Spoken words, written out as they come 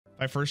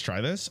I first try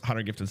this,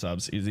 100 gifted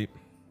subs, easy.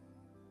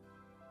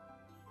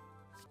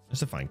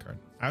 Just a fine card.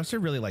 I also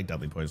really like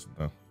Deadly Poison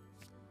though.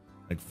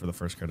 Like for the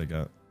first card I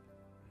got.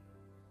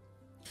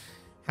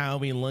 How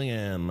we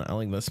looking? I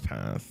like this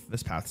path.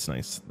 This path's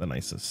nice, the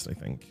nicest, I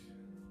think.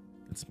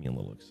 Gets me a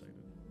little excited.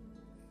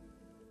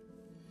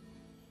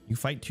 You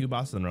fight 2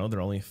 bosses in a row, there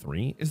are only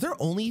 3? Is there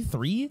only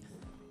 3?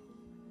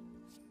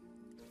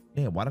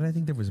 Yeah, why did I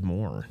think there was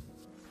more?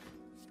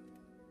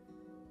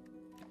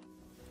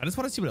 I just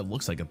want to see what it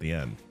looks like at the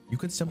end. You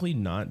could simply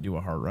not do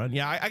a heart run.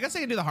 Yeah, I guess I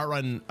can do the heart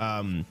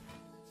run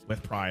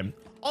with Prime.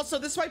 Also,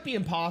 this might be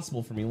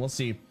impossible for me. We'll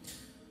see.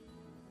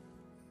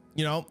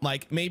 You know,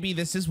 like maybe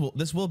this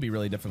will be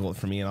really difficult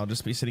for me and I'll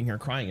just be sitting here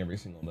crying every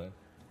single day.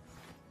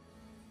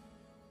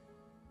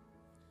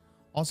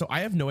 Also,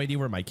 I have no idea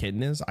where my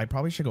kitten is. I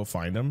probably should go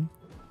find him.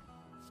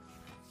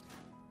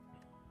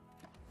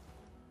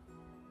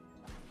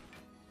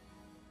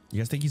 You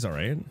guys think he's all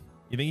right?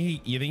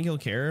 You think he'll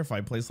care if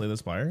I play Slay the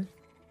Spire?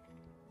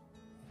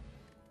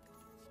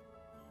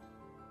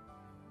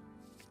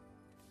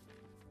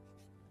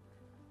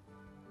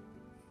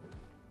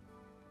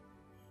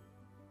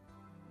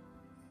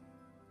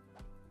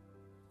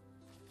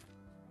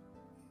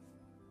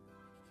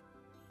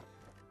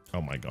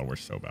 Oh my god, we're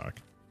so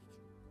back.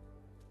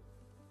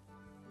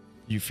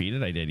 You feed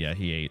it? I did. Yeah,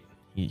 he ate.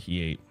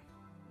 He ate.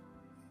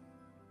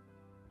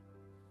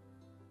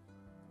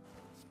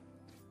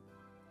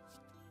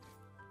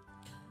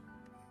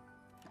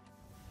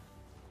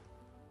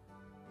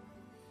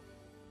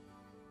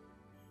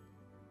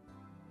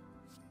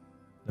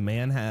 The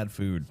man had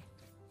food.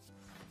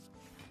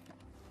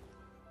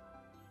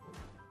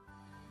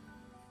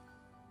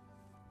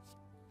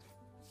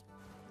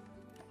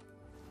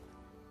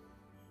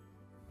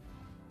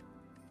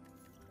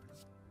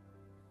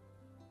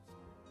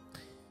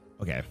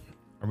 Okay,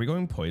 are we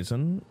going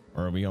poison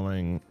or are we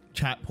going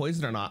chat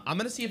poison or not? I'm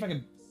gonna see if I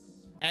can.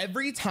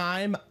 Every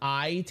time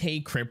I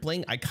take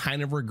crippling, I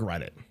kind of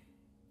regret it.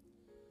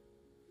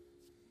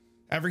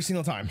 Every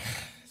single time.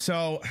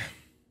 So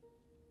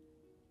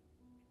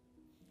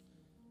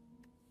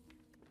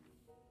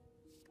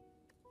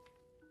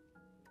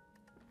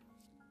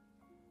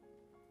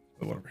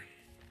whatever.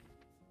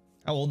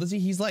 How old is he?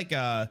 He's like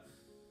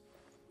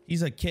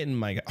he's a kitten,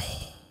 my god.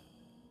 Oh.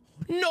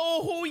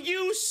 No,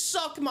 you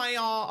suck my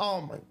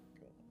oh my god.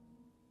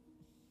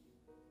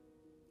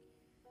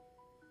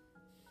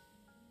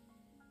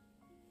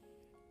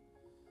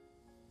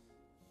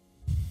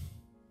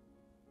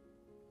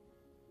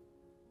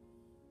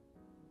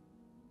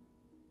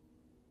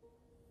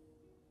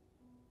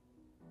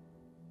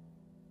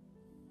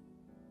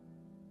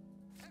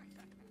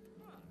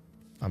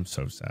 I'm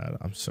so sad.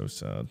 I'm so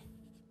sad.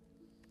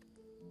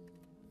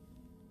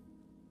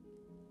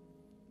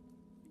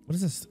 What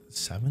is this?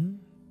 7?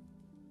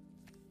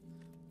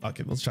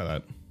 Okay, let's try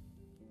that.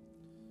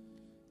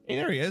 Hey,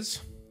 there he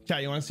is.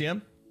 Chat, you want to see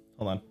him?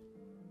 Hold on.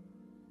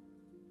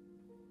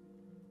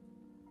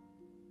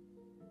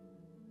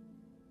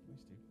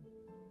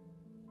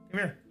 Come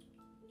here.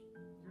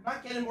 You're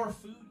not getting more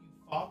food,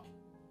 you fuck.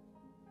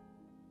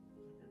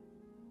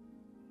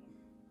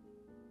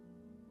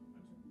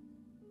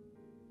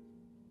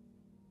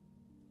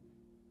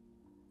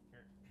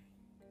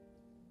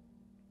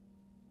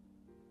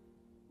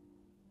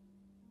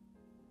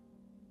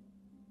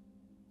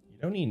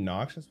 You don't need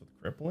Noxious with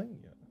crippling?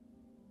 Yeah.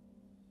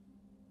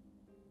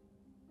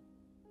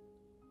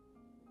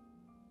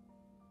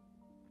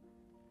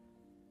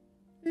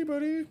 Hey,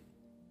 buddy.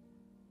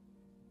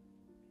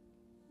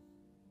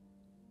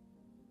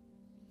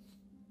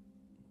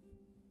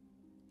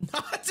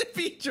 Not to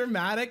be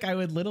dramatic, I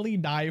would literally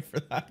die for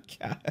that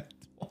cat.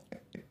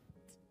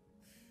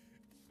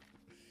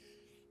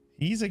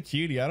 He's a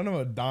cutie. I don't know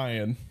about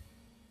dying.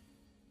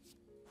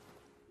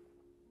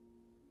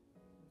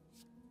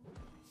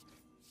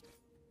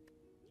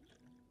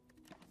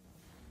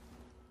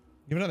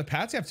 You have another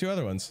Pats? You have 2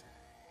 other ones.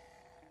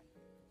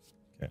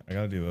 Okay, I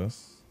gotta do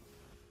this.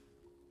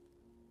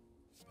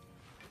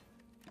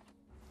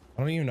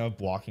 I don't even know if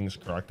blocking is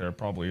correct there. It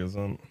probably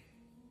isn't.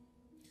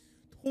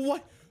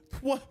 What?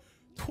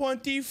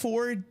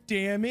 24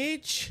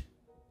 damage?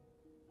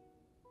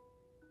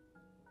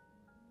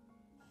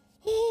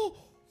 Oh!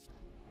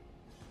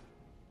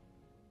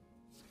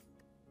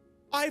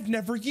 I've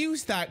never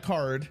used that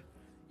card.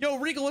 Yo,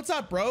 Regal, what's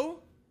up, bro?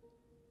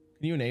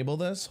 Can you enable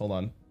this? Hold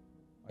on.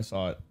 I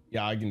saw it.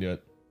 Yeah, I can do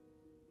it.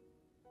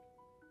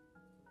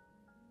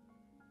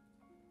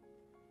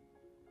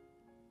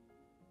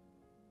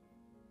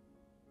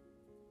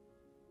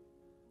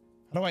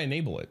 How do I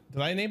enable it?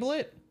 Did I enable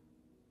it?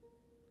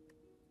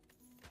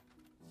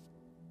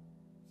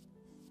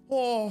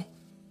 Oh.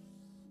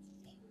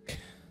 Fuck.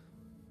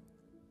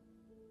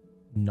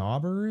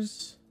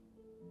 Knobbers?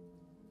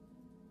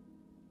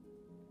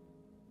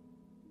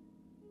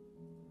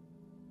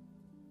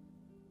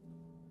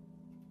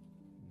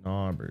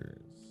 Knobbers.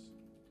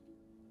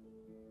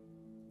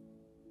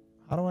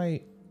 How do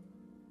I?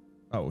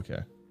 Oh, okay.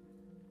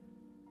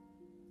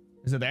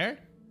 Is it there?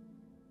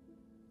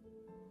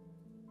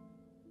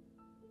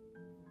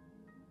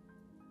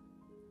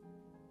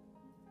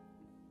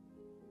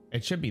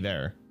 It should be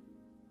there.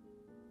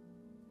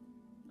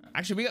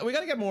 Actually, we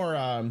gotta get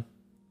more.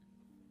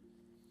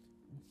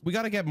 We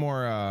gotta get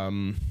more.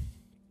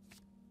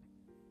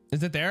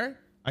 Is it there?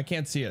 I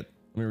can't see it.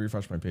 Let me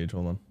refresh my page.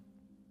 Hold on.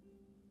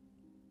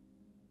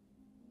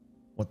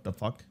 What the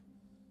fuck?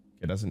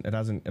 It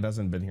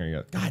hasn't been here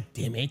yet. God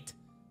damn it.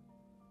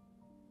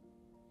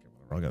 Okay,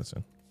 whatever. I'll get it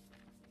soon.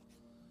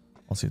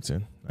 I'll see it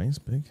soon. Nice,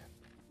 big.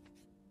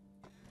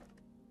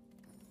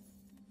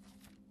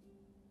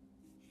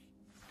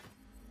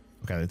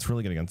 Okay, it's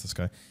really good against this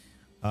guy.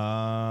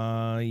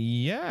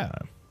 Yeah.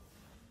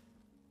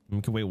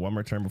 We can wait one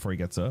more turn before he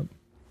gets up.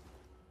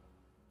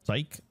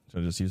 Psych. So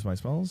I just use my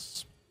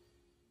spells.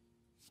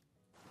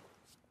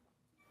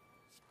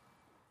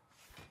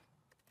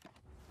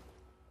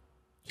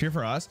 Cheer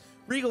for us.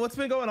 Regal, what's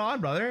been going on,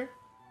 brother?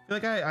 I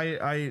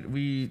feel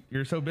like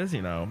you're so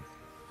busy now.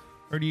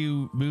 Or do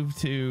you move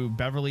to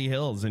Beverly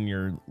Hills and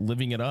you're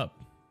living it up?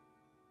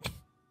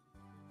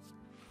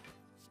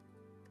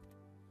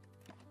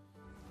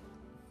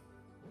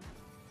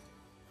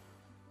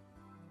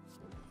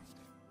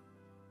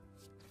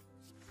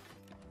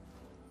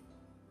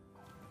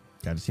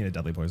 Yeah, I just need a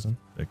deadly poison.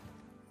 Big.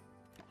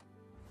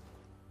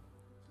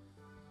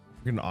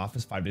 You're in the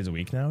office 5 days a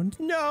week now?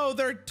 No,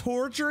 they're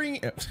torturing.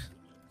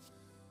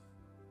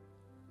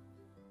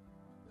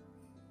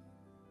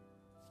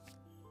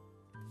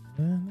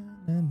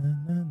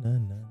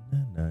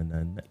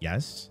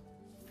 Yes.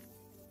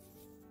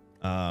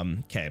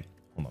 Okay.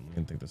 Hold on. I'm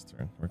gonna think this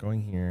through. We're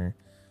going here.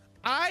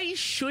 I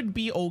should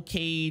be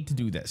okay to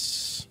do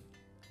this.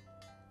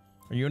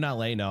 Are you in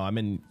LA? No, I'm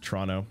in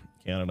Toronto,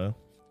 Canada.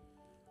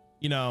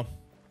 You know.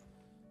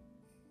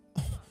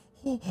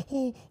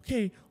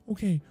 Okay.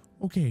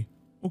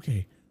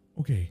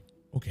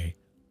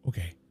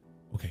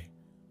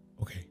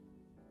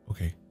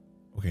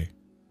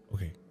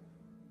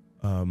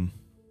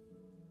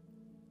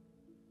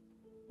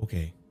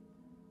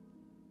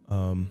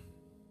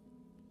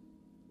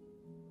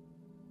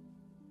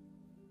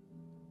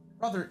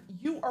 Brother,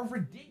 you are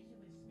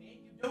ridiculous, man.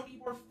 You don't need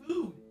more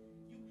food.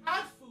 You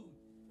have food.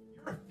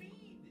 You're a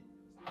fiend.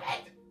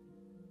 Stop it.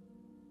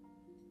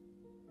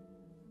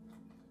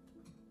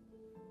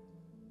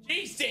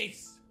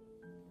 Jesus.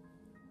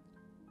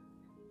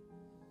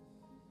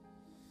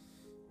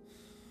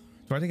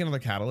 Do I take another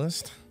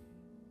catalyst?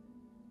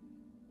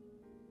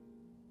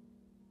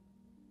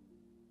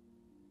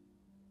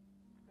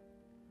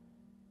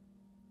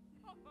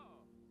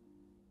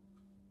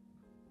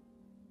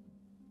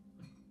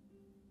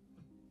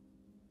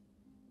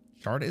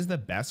 Shard is the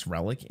best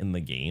relic in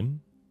the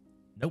game.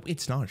 Nope,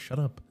 it's not. Shut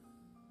up.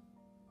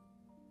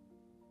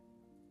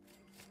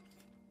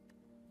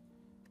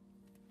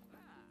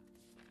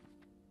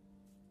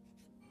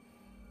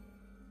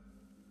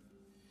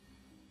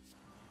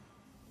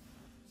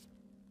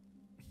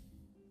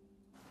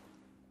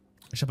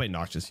 I should play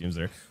Noxious Fumes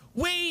there.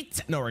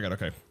 Wait! No, we're good.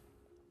 Okay.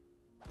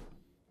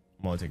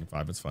 I'm only taking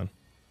 5. It's fine.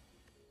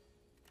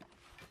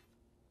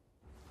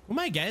 Who am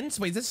I against?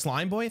 Wait, is this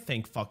Slime Boy?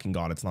 Thank fucking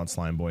God it's not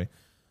Slime Boy.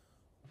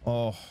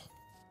 Oh.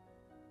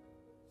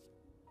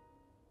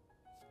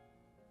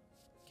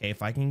 Okay,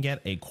 if I can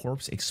get a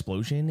corpse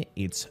explosion,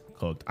 it's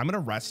cooked. I'm gonna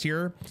rest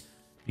here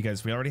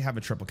because we already have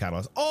a triple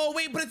catalyst. Oh,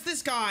 wait, but it's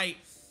this guy.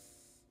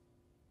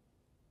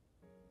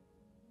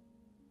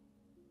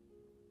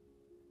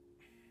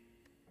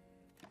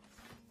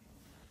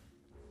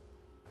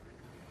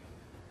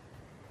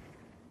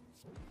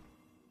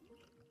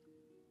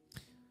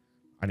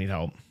 I need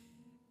help.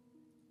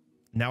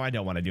 Now I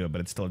don't want to do it, but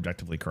it's still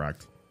objectively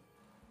correct.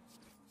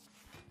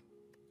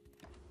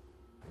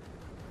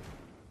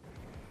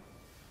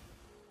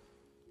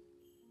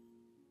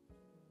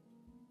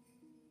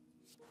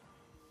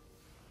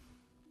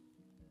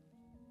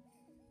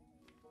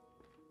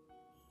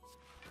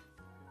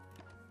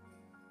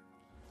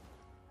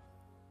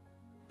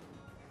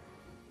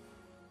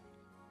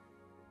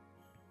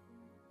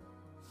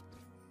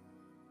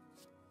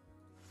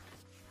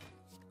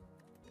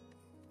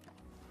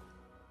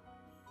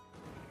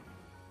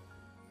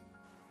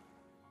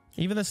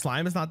 Even the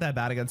slime is not that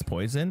bad against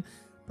poison.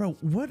 Bro,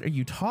 what are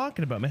you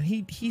talking about, man?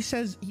 He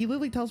says, he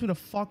literally tells me to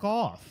fuck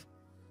off.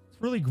 It's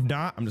really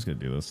not. I'm just going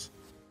to do this.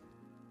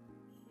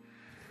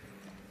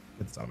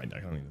 Get this out of my deck.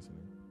 I don't need this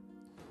anymore.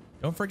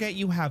 Don't forget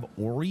you have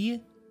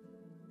Ori.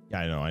 Yeah,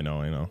 I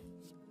know.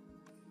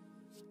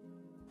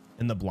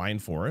 In the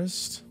Blind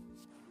Forest.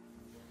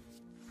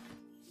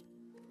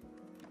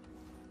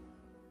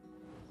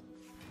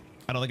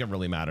 I don't think it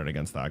really mattered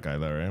against that guy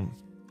though, right?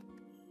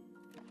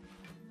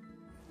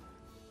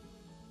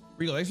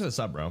 Regal, thanks for the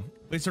sub, bro.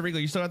 Wait, so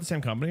Regal, you still at the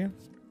same company?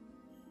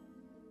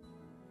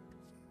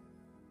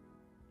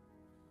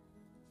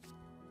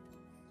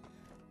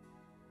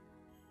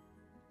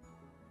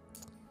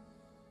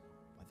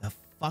 What the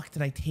fuck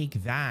did I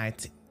take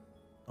that?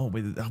 Oh,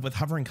 with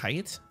hovering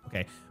kite?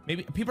 Okay,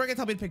 maybe people are gonna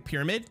tell me to pick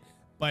pyramid,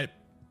 but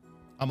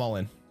I'm all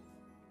in.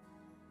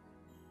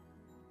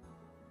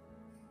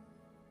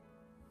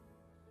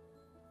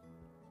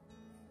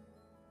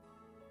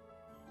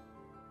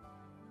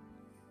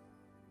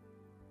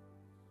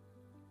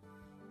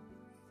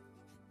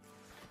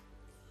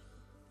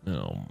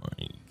 Oh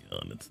my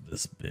god, it's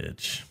this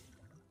bitch.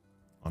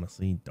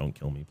 Honestly, don't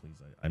kill me, please.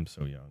 I'm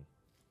so young.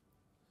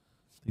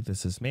 I think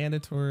this is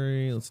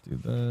mandatory. Let's do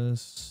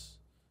this.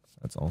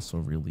 That's also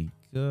really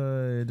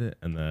good.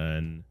 And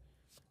then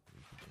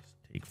we can just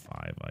take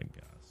 5, I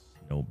guess.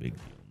 No big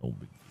deal. No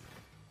big deal.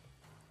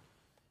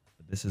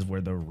 But this is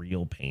where the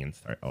real pain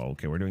starts. Oh,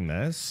 okay. We're doing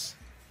this.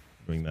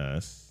 We're doing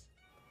this.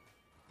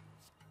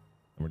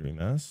 And we're doing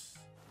this.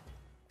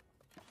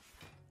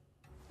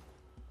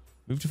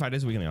 Move to 5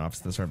 days a week in the office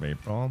at the start of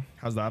April.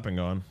 How's that been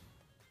going?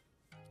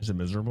 Is it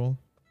miserable?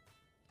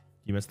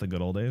 You miss the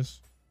good old days?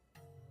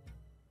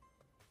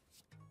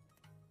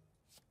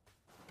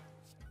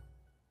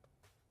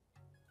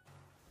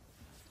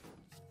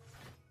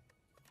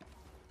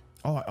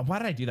 Oh, why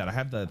did I do that? I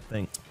have the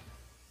thing.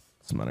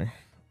 Doesn't matter.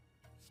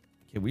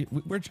 Okay,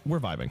 we're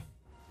vibing.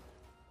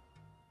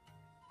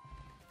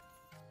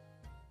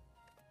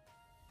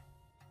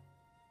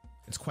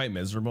 It's quite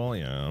miserable,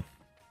 yeah.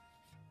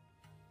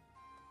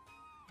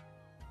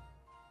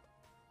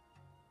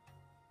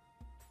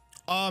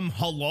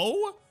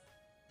 Hello?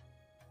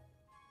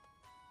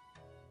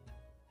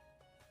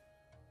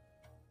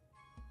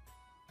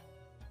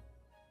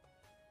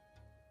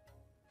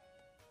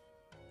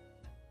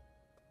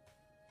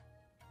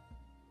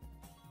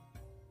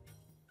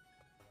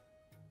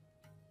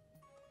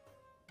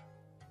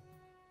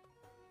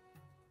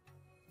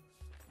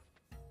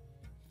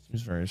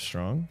 Seems very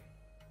strong.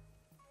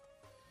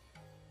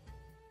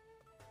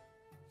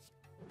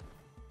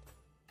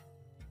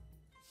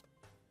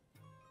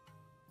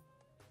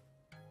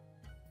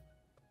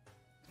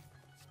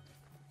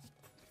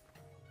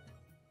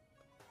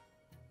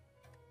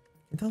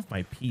 I can tell if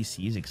my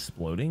PC is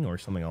exploding or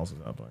something else is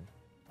happening.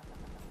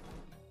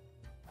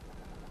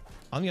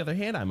 On the other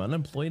hand, I'm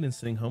unemployed and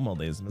sitting home all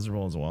day is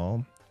miserable as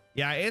well.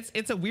 Yeah,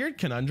 it's a weird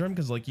conundrum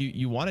because like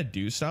you want to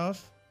do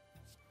stuff,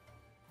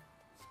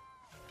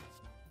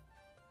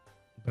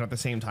 but at the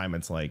same time,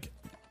 it's like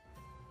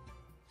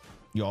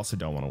you also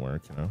don't want to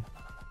work, you know?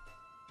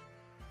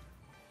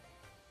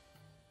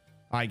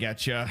 I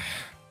get you. We're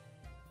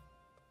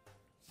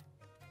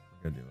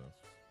gonna do this.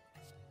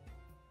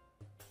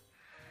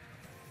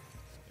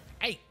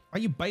 Hey, are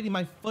you biting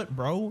my foot,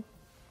 bro?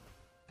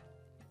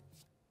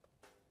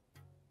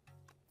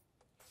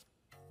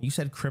 You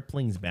said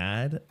crippling's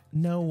bad?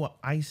 No,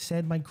 I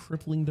said my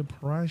crippling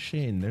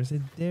depression. There's a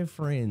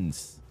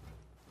difference.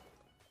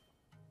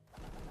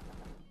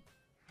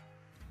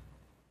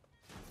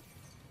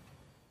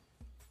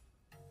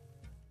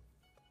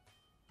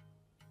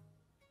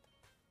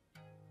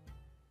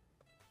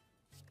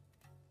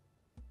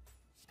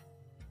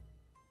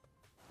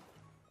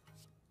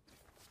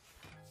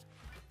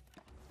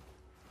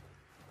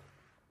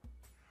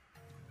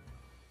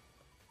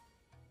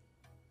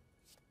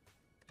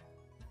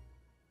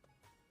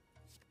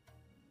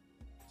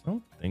 I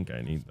don't think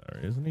I need that,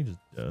 right? Isn't he just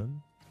dead?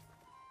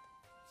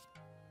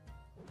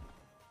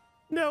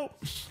 No.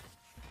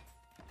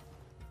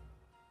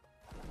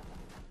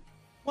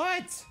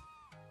 What?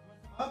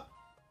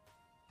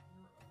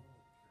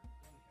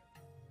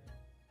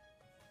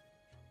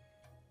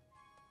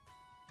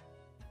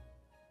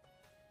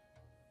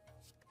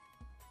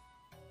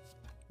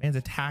 Man's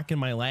attacking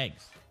my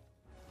legs.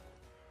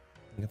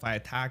 And if I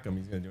attack him,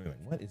 he's gonna do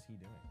anything. What is he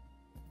doing?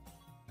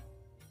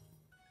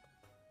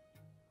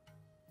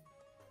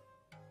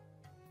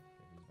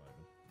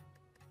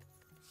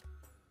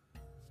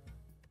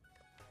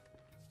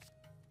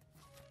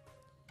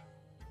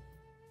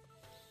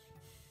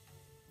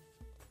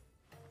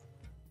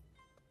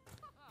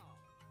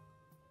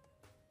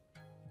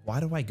 Why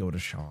do I go to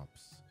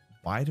shops?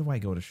 Why do I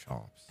go to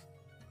shops?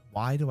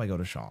 Why do I go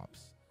to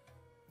shops?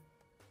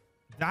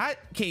 That,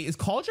 okay, is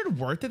Cauldron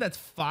worth it? That's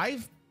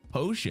 5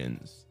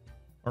 potions.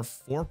 Or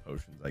 4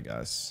 potions, I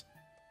guess.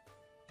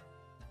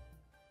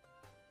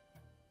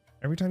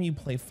 Every time you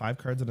play 5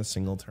 cards in a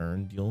single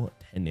turn, deal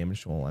 10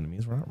 damage to all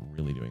enemies. We're not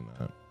really doing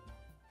that.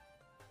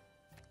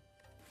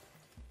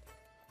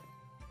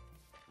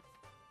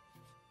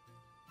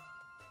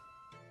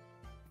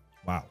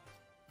 Wow.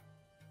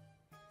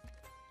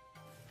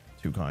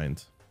 Too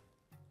kind.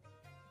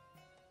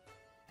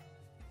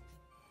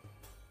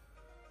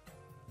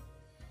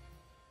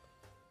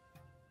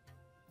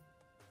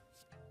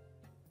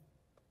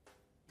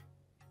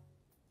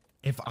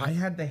 If I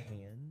had the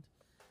hand,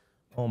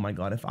 oh my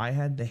god, if I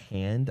had the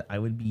hand,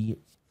 I'd be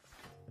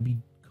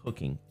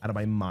cooking out of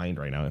my mind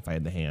right now if I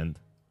had the hand.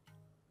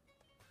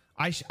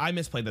 I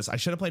misplayed this. I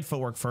should have played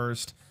footwork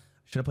first.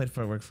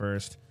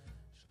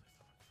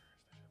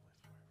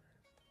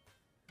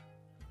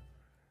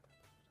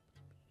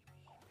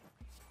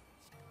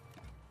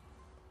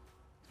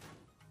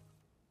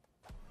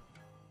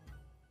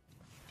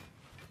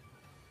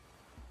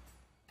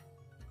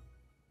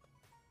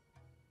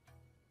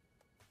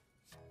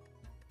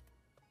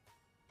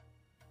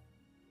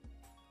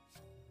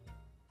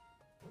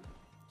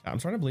 I'm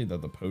starting to believe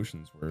that the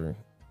potions were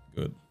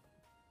good.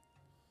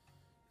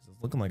 It's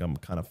looking like I'm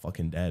kind of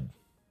fucking dead.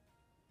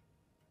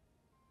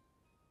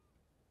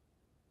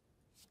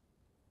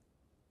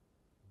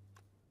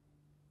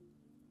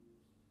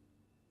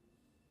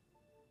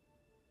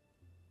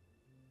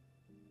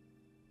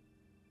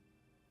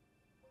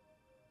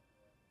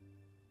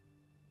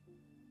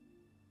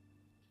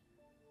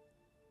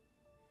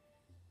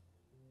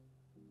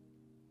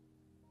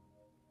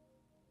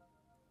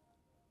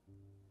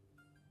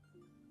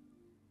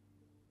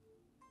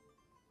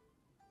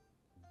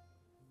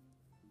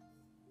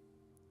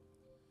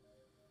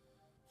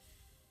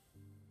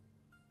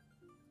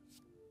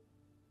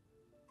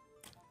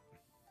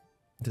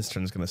 This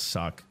turn's gonna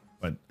suck,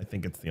 but I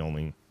think it's the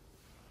only.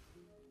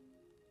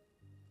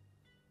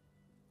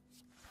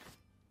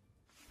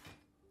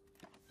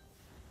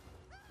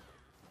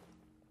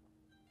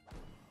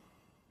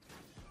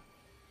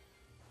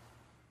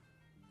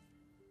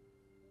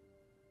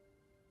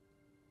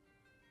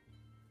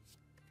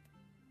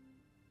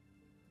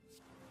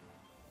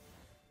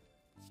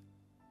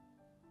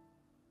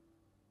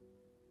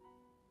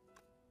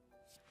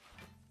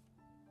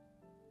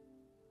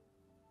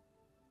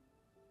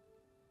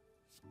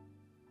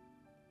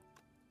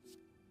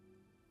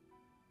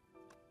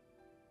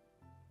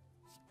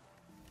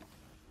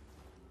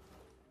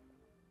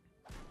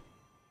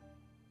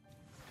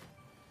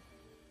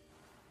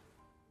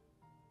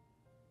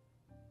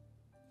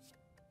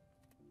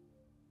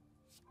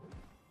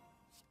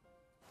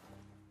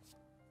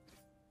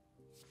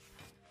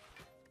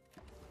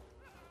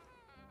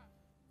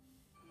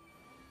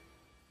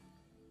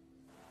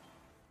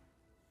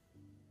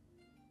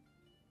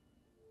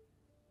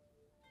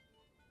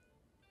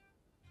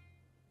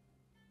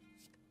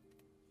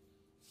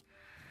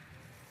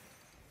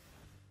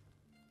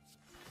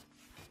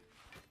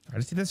 I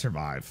just need to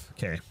survive.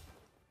 Okay.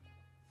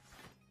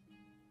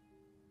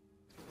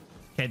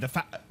 Okay.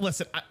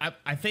 Listen.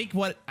 I think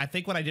what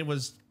I did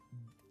was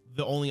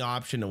the only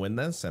option to win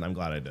this, and I'm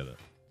glad I did it.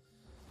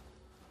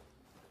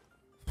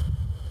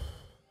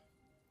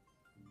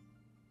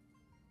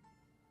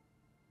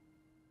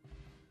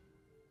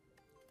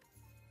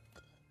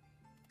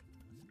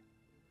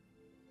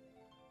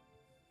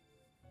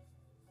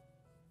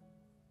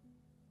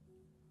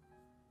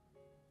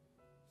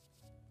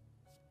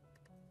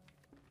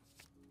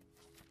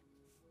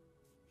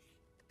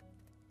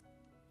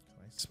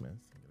 Smith.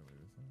 Get away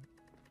with that.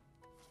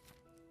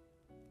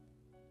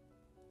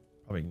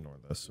 Probably ignore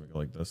this. So we go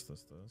like this.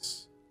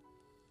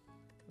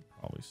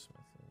 Probably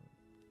Smith.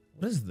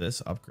 What is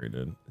this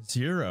upgraded?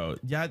 0.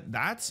 Yeah,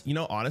 that's, you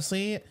know,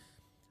 honestly,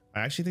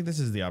 I actually think this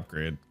is the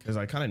upgrade because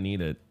I kind of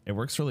need it. It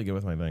works really good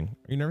with my thing.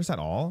 Are you nervous at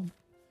all?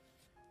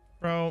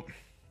 Bro,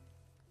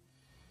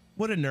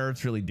 what do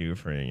nerves really do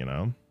for you, you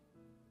know?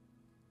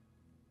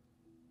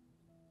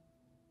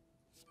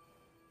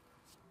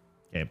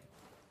 Okay,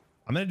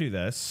 I'm going to do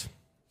this.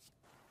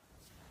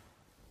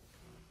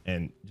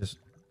 And just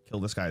kill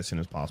this guy as soon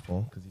as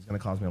possible because he's going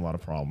to cause me a lot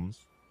of problems.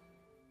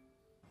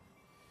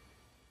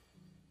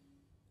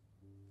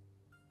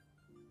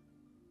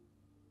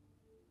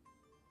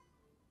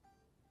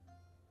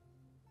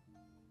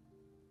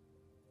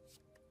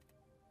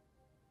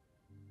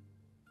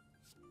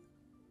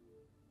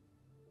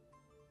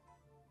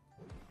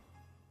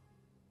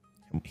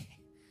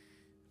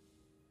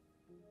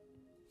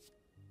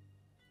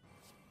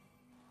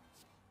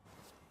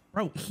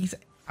 Bro,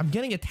 I'm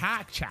getting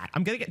attacked, chat.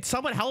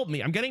 Someone help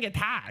me. I'm getting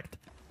attacked.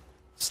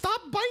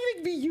 Stop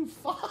biting me, you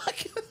fuck.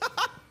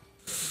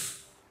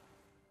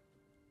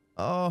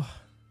 Oh.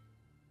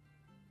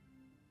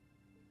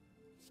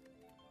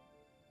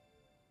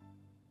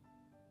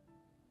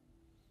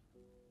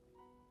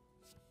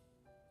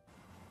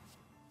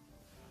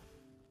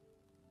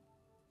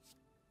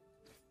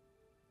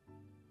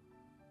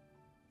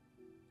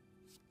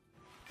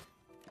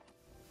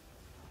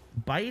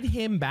 Bite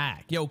him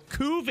back. Yo,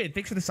 Kuvid,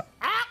 thanks for this.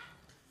 Ah!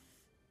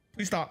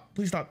 Please stop.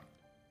 Please stop.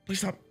 Please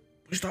stop.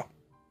 Please stop.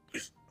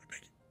 Please. I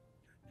beg you.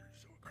 You're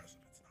so aggressive.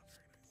 It's not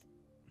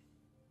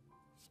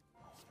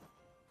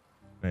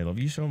very nice. I love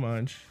you so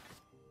much.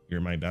 You're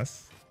my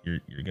best.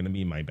 You're gonna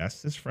be my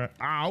bestest friend.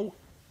 Ow.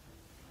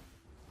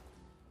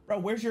 Bro,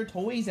 where's your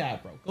toys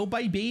at, bro? Go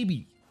buy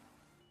baby.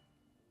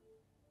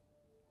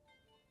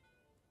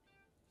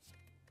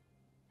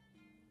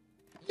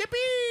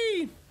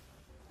 Yippee!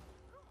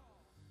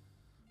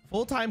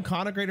 Full-time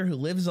content creator who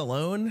lives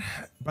alone.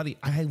 Buddy,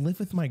 I live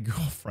with my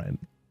girlfriend.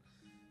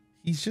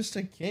 He's just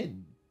a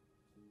kid.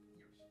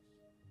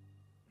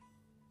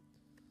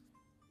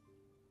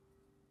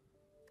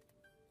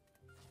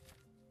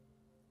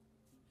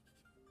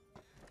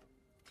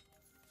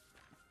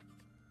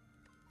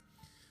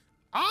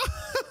 Ah,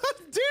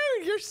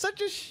 dude, you're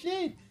such a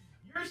shit.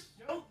 You're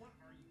so. What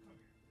are you? Come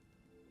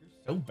here. You're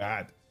so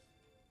bad.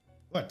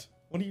 What?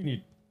 What do you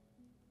need?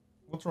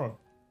 What's wrong?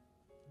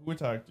 Who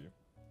attacked you?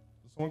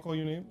 Did someone call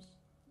you names?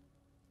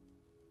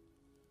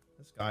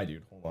 This guy,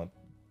 dude. Hold on.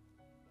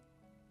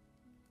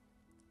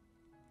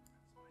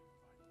 Stop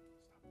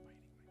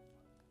biting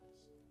my foot.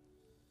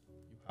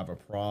 You have a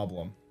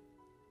problem.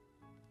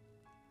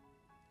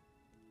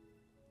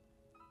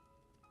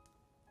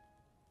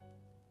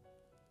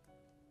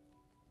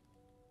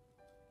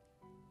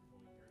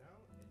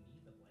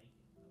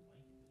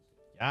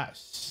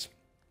 Yes.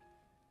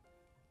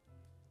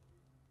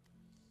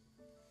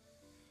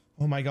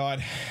 Oh my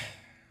god.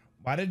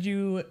 Why did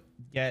you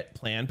get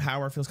plan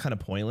power? Feels kind of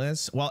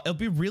pointless. Well, it'll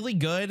be really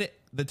good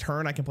the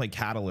turn I can play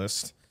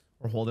Catalyst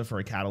or hold it for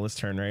a Catalyst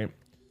turn, right?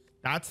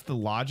 That's the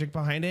logic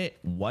behind it.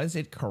 Was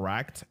it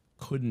correct?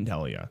 Couldn't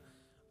tell you.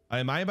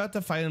 Am I about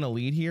to fight an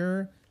elite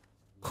here?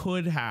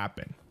 Could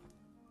happen.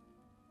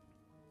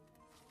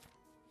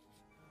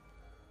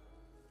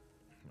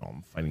 Oh,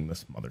 I'm fighting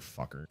this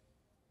motherfucker.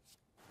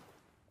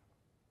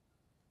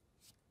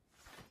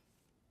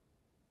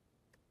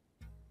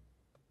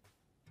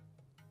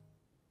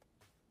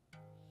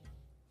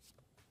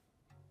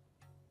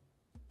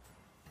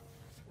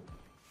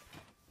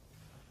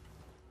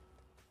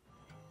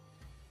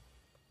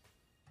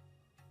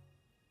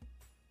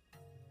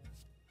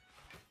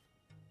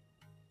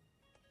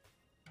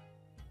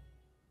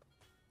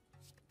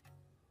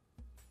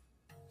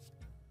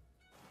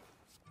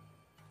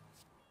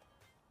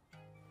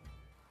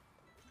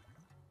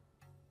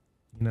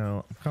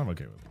 No, I'm kind of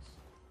okay with this.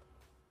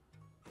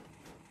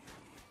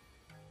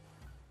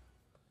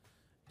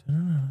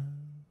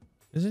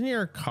 Isn't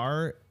your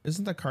card?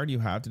 Isn't the card you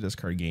have to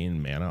discard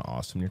gain mana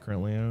awesome you're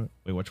currently out?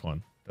 Wait, which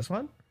one? This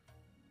one?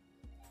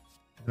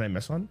 Did I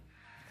miss one?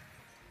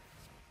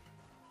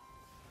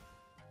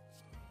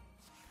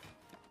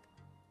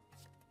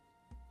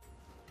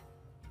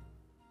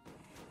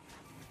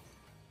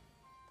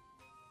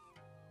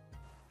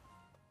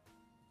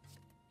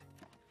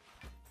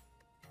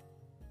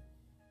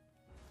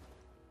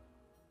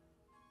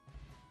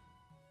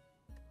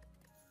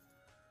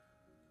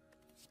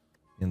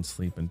 And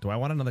sleeping. Do I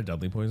want another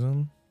deadly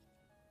poison?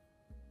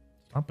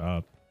 It's not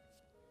bad.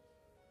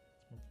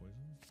 More poison.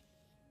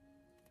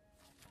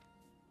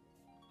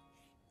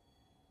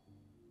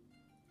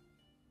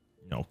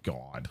 No,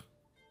 God.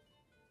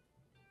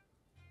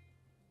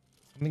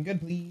 Something good,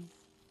 please.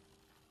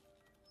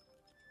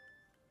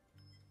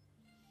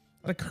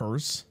 Is that a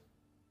curse?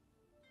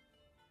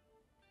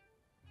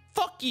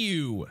 Fuck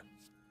you.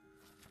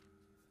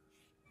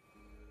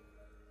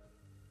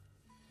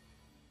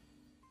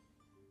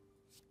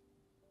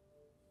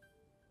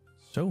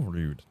 So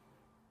rude.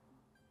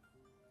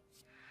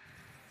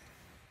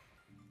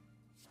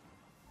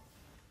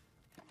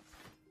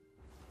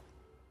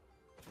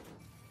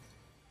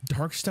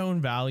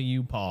 Darkstone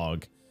value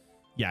pog.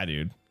 Yeah,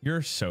 dude.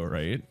 You're so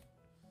right.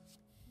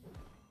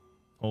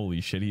 Holy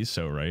shit, he's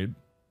so right.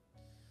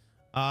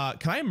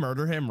 Can I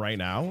murder him right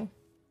now?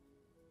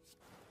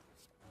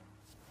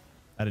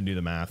 I didn't do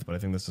the math, but I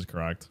think this is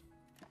correct.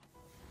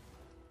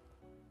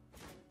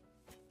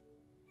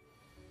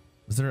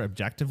 Was there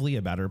objectively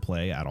a better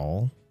play at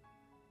all?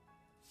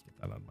 Get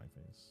that out of my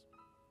face.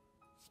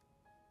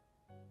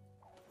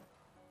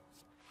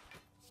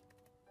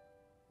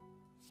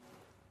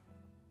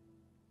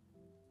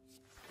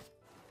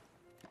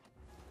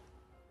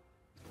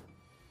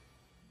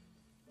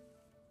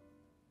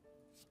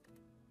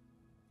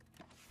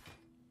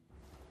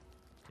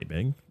 Okay,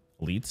 big.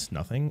 Elites,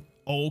 nothing.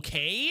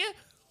 Okay.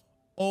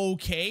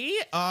 Okay.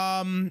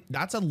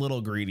 That's a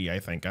little greedy, I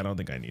think. I don't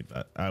think I need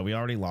that. We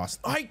already lost.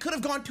 I could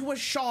have gone to a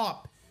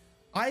shop.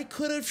 I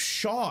could have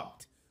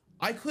shopped.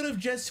 I could have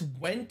just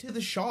went to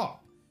the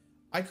shop.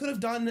 I could have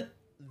done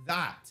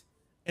that.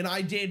 And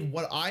I did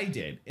what I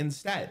did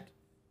instead,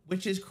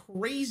 which is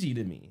crazy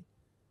to me.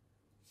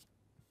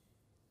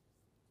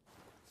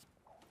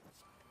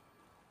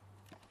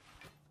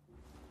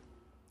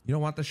 You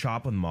don't want the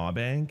shop with Maw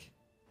Bank?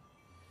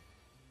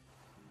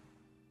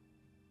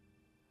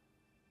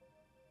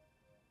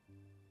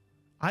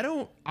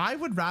 I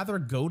would rather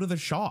go to the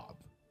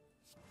shop.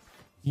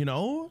 You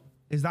know?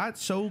 Is that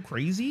so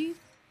crazy?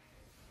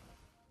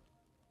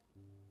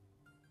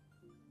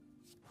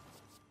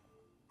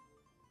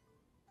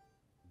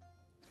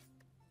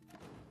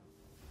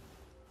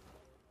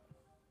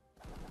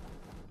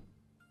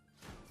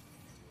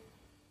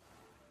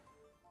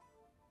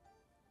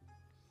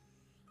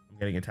 I'm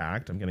getting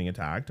attacked. I'm getting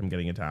attacked. I'm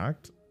getting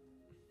attacked.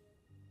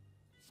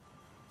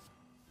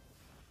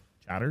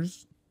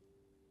 Chatters.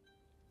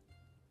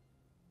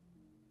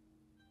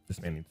 This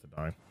man needs to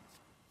die.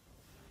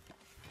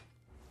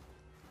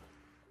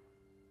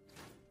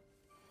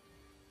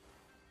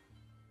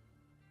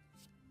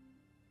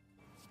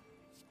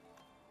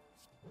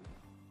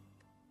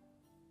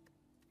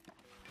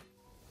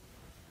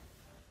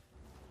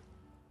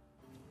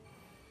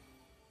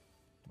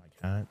 My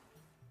cat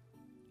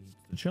needs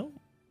to chill.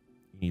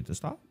 You need to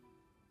stop.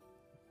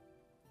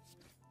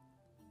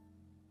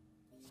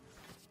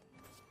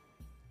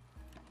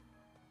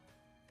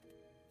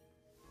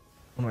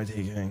 What am I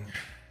taking?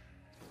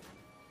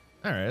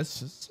 All right, it's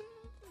just,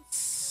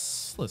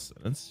 listen,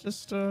 it's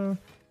just,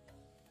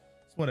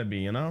 it's what it be,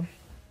 you know? I'm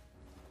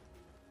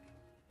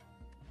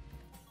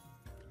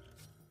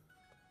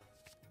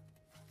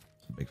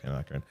a big fan of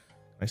that card.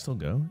 Can I still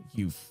go?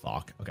 You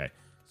fuck. Okay,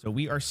 so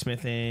we are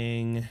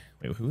smithing.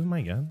 Wait, who am I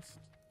against?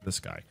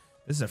 This guy.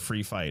 This is a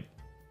free fight.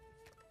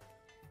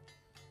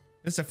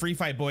 This is a free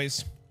fight,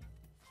 boys.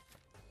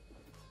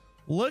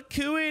 Look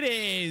who it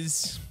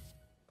is.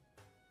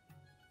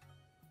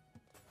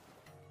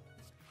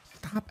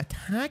 Stop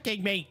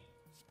attacking me.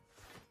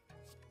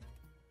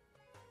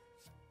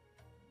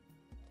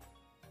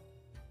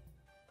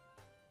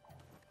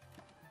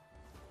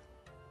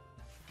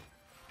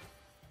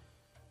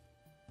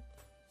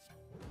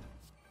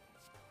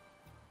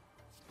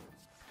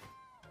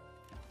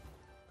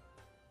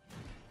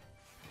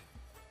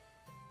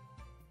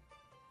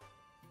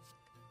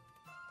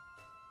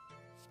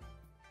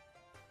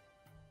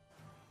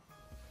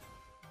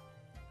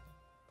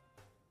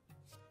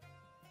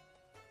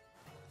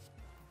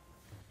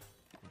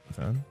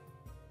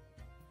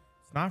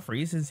 It's not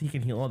free since he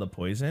can heal all the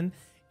poison.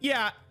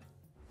 Yeah,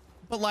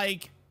 but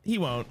like he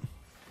won't.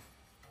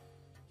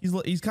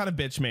 He's kind of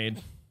bitch made.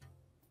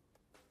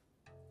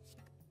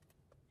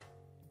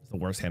 It's the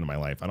worst hand of my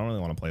life. I don't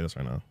really want to play this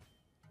right now.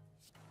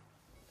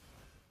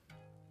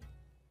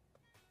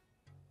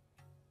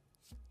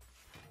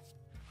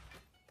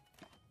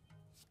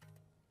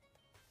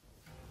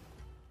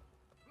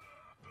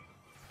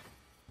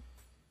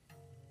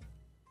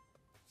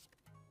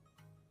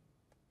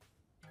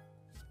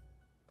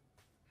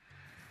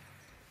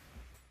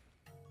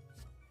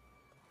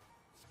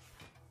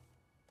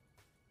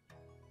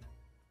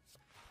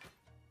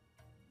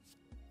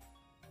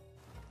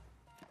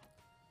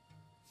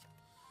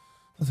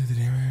 I'll take the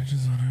damage.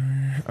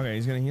 Okay,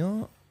 he's gonna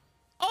heal.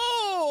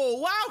 Oh,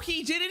 wow,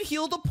 he didn't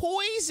heal the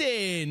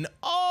poison.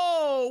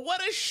 Oh,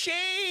 what a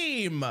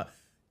shame.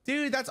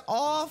 Dude, that's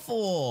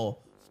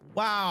awful.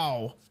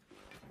 Wow.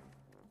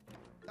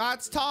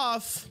 That's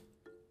tough.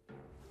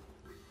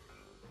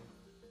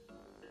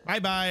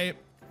 Bye-bye.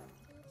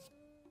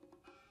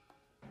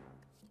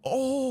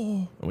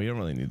 Oh, we don't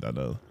really need that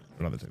though.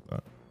 I'd rather take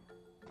that.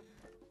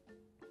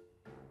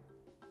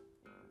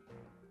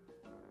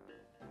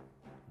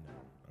 No.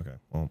 Okay,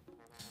 well.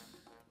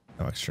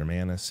 No extra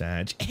mana,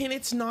 Sag. And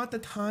it's not the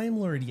Time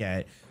Lord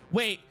yet.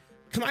 Wait,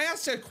 can I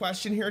ask a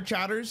question here,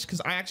 chatters?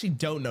 Because I actually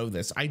don't know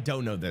this. I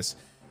don't know this.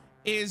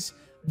 Is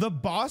the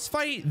boss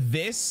fight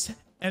this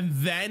and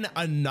then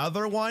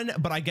another one,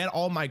 but I get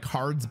all my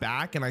cards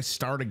back and I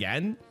start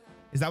again?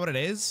 Is that what it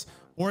is?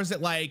 Or is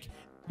it like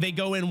they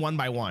go in one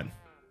by one?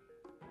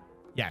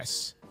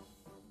 Yes.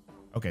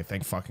 Okay,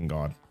 thank fucking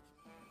God.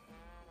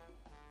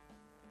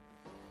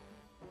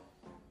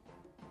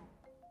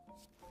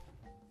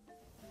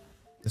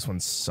 This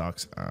one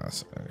sucks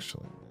ass,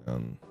 actually,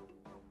 man.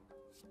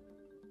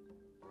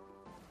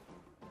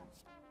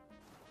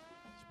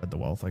 Spread the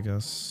wealth, I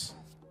guess.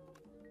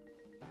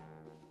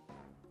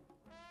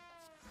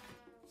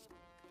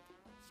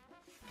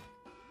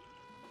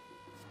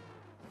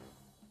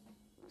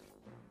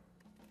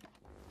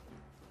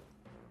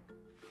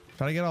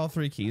 Try to get all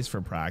 3 keys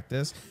for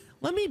practice.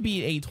 Let me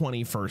beat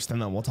 820 first,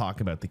 and then we'll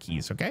talk about the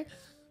keys, okay?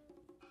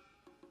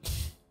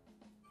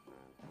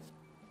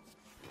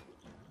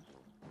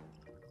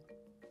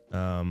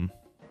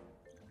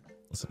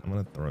 Listen, I'm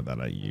gonna throw that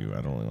at you.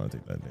 I don't really want to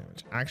take that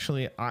damage.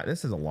 Actually,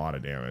 this is a lot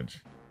of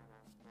damage.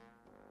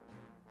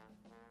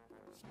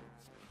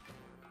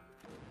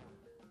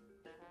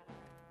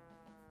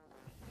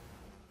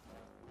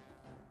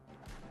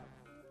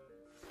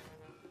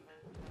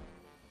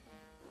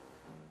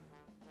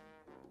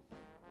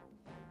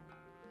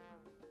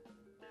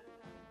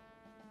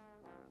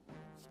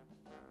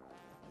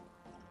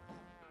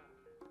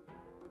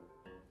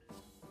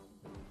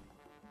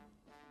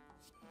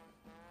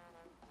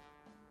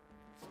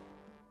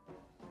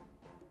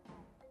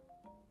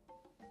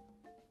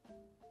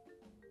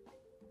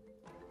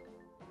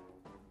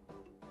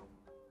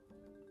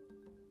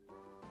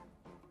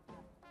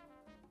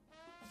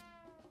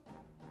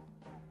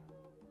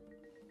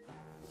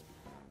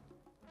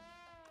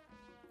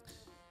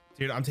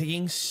 Dude, I'm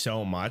taking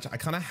so much. I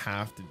kind of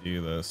have to do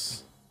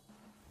this.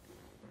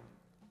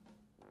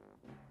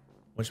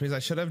 Which means I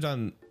should have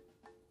done...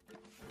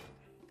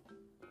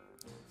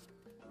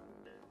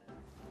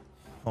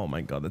 Oh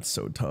my God, that's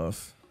so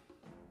tough.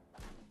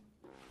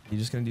 You're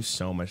just gonna do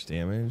so much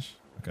damage.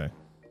 Okay.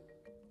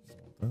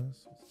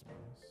 Let's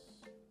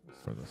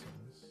throw this on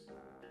this.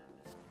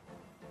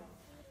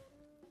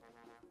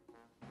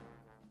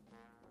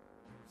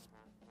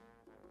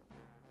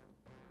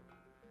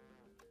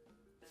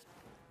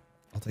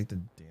 I'll take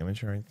the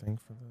damage or anything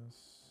for this.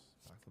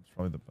 Backflip's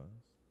probably the best.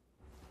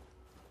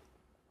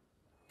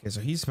 Okay,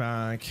 so he's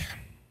back.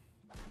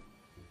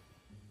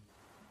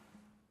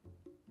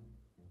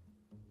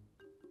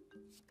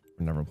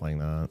 We're never playing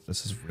that.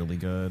 This is really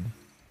good.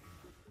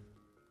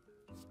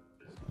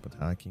 Stop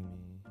attacking me.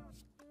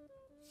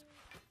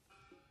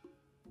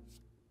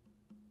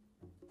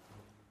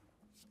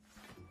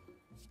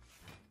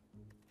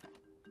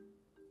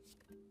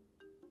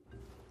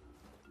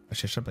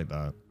 Actually, I should play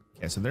that.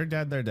 Okay, so they're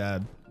dead. They're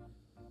dead.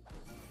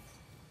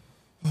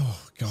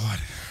 Oh, God.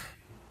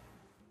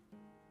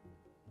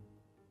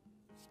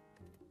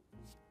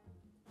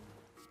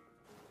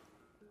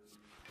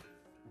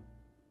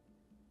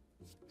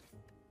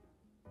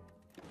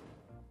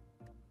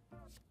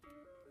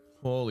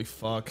 Holy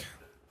fuck.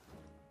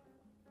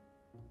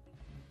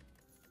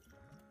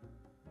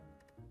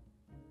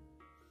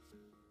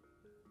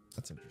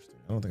 That's interesting.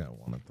 I don't think I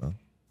want it, though.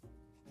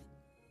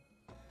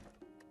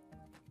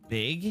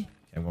 Big? Okay,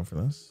 I'm going for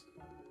this.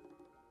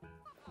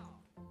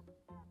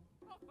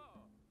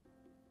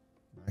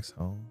 Max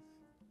health.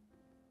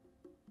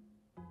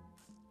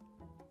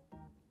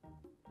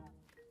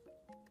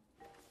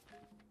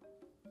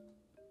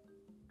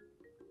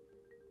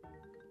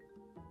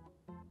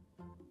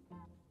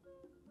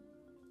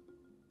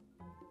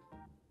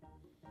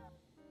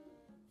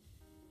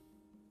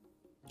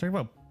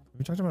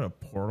 We talked about a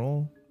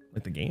portal,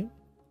 like the game.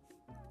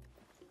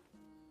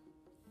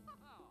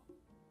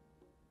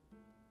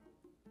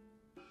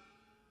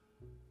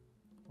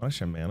 What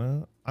a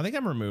mana? I think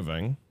I'm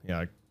removing.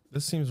 Yeah,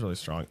 this seems really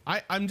strong.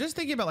 I'm just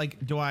thinking about,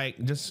 like, do I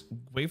just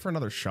wait for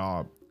another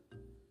shop?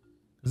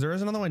 Because there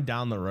is another one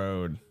down the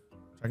road.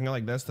 I can go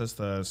like this. Like,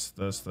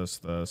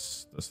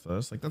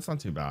 that's not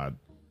too bad.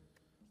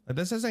 Like,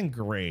 this isn't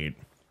great.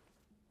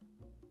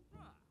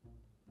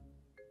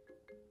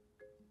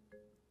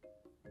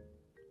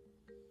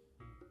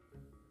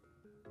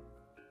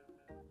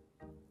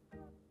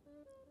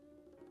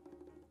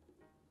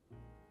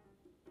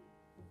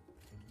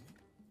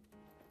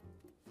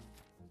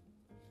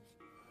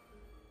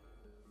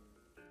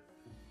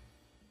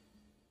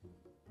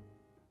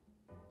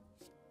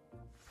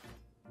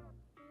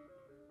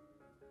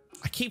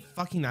 keep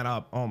fucking that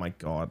up. Oh my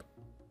god.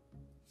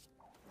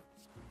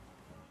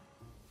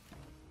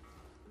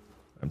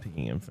 I'm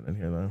taking infinite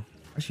here though.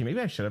 Actually,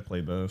 maybe I should have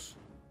played this.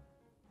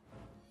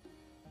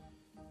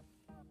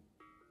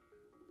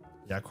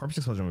 Yeah, corpse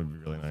explosion would be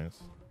really nice.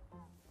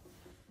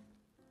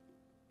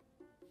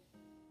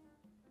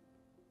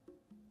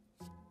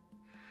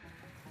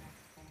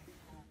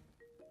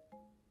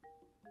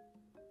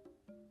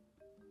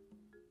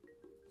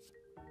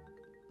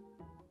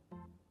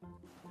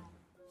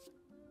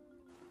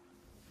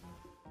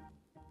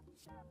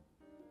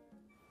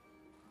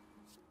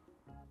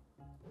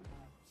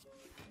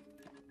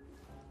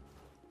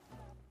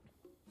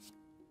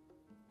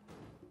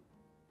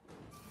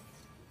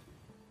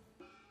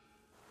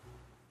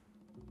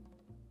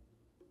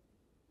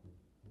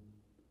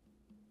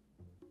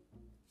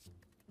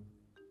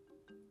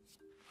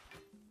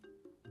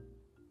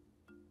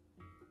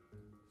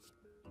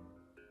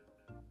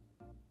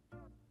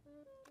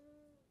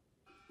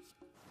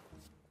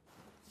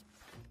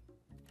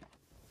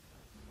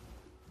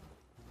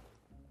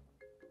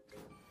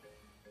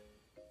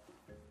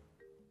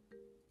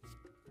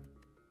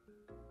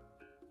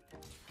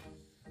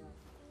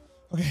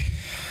 Okay.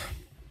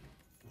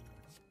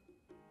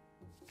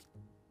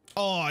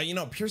 Oh, you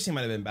know, piercing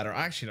might have been better.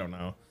 I actually don't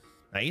know.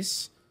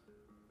 Nice.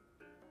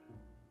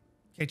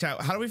 Okay, chat.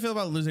 How do we feel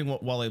about losing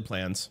well-laid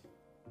plans?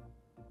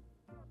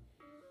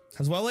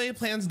 Has well-laid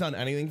plans done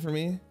anything for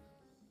me?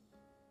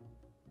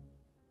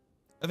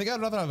 I think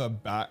I'd rather have a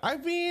back. I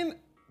mean,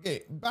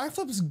 okay,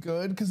 backflip's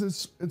good because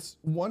it's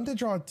 1 to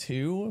draw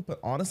 2, but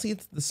honestly,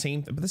 it's the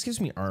same. But this gives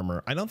me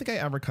armor. I don't think I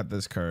ever cut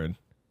this card.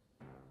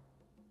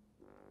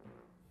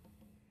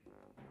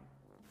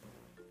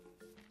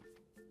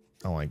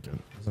 I like it.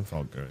 Doesn't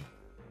feel good.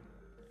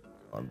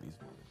 God, these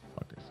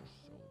fuckers are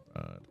so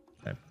bad.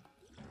 Okay.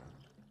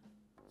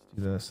 Let's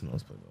do this and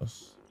let's play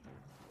this.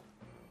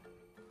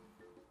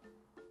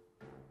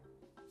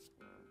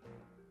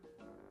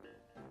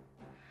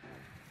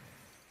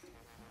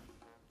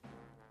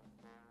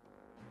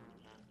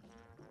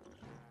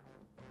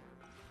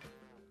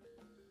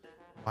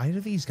 Why do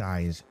these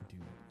guys do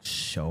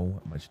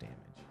so much damage?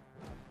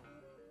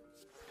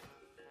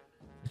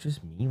 It's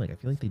just me. Like, I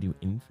feel like they do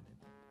infinite.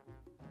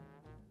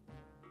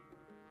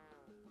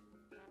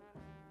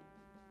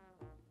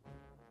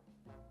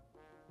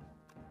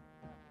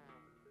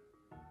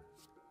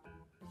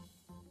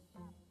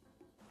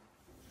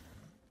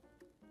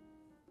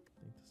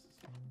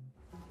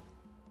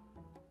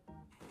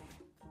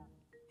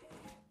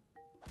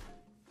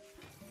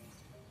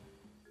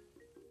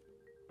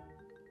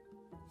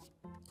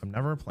 I'm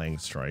never playing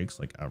strikes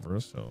like ever,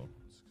 so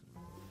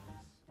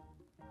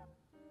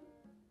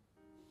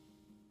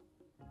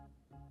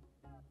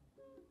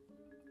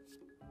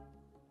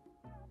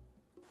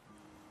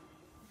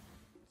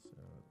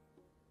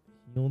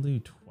he'll do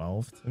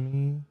 12 to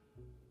me.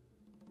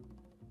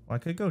 Well, I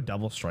could go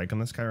double strike on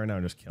this guy right now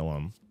and just kill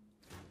him.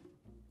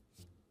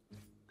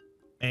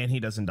 And he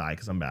doesn't die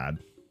because I'm bad.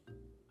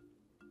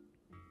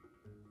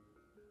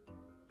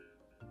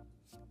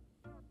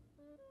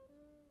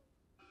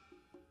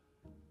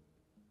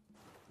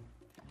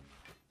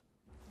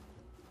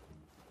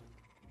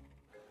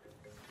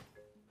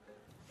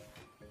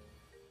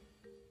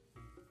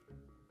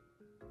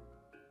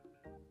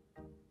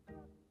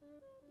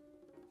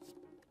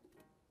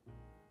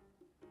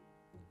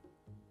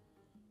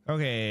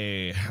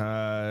 Okay,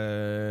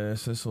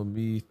 so this will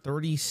be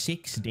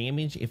 36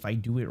 damage if I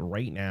do it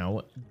right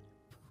now.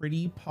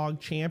 Pretty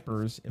pog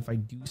champers if I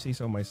do say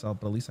so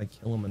myself, but at least I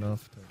kill him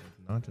enough to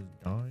not just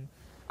die.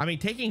 I mean,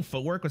 taking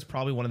footwork was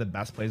probably one of the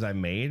best plays I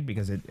made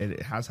because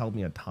it has helped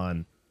me a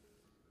ton.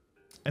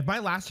 If my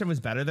last turn was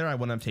better there, I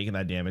wouldn't have taken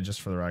that damage,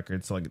 just for the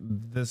record. So like,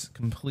 this is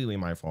completely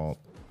my fault.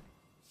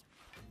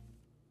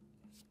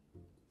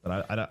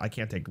 But I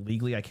can't take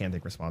legally. I can't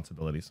take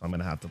responsibility, so I'm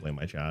gonna have to blame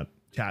my chat.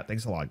 Chat,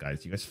 thanks a lot,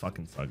 guys. You guys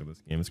fucking suck at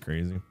this game. It's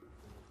crazy.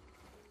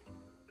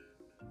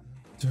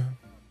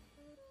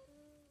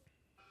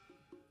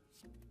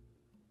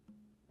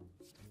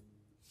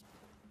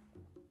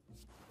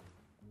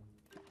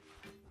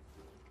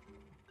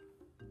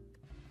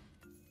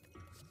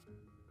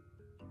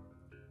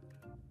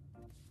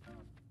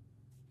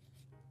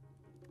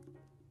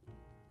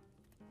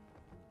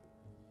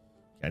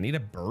 I need a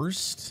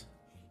burst.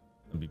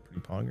 That'd be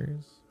pretty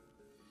poggers.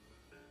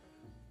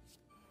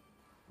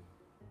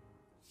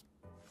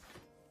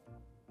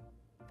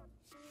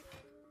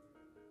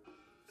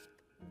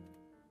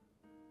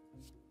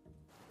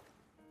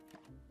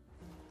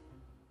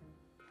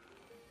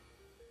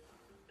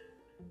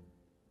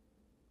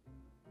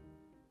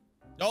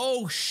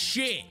 Oh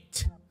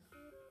shit!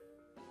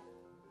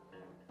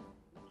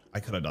 I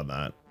could have done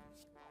that.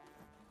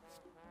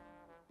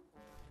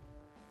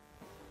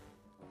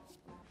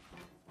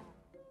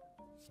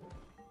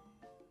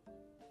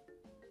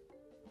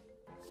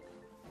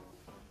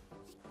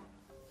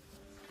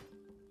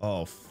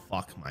 Oh,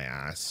 fuck my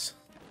ass.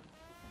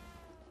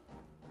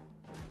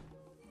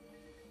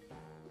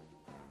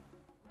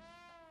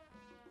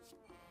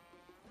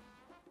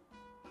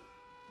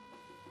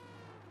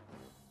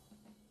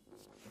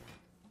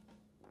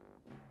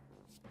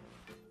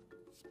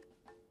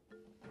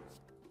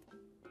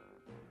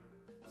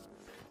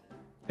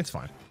 It's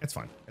fine. It's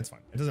fine. It's fine.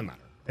 It doesn't matter.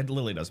 It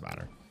literally doesn't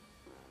matter.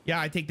 Yeah,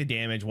 I take the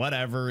damage,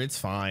 whatever. It's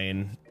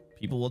fine.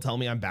 People will tell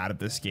me I'm bad at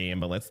this game,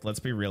 but let's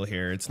be real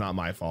here. It's not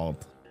my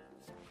fault.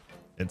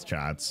 It's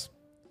chat's.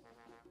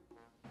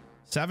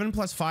 7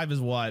 plus 5 is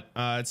what?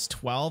 It's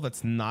 12.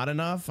 It's not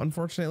enough,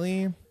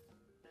 unfortunately.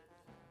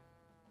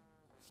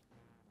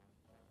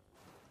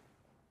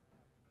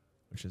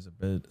 Which is a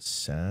bit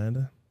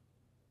sad.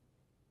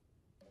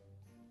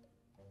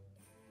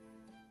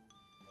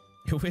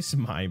 It was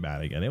my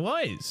bad again. It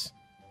was.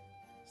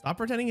 Stop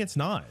pretending it's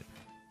not.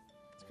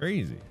 It's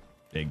crazy.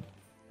 Big.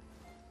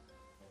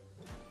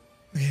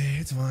 Okay,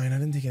 it's fine. I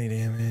didn't take any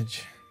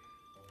damage.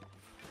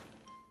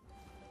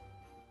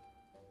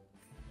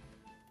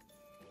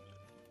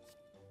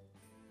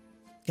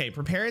 Okay,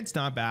 prepared's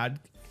not bad.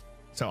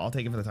 So I'll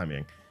take it for the time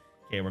being.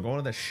 Okay, we're going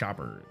to the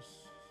shoppers.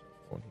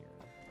 Going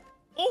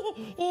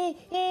here.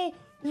 Oh,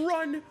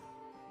 run.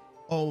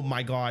 Oh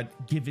my God.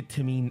 Give it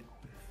to me.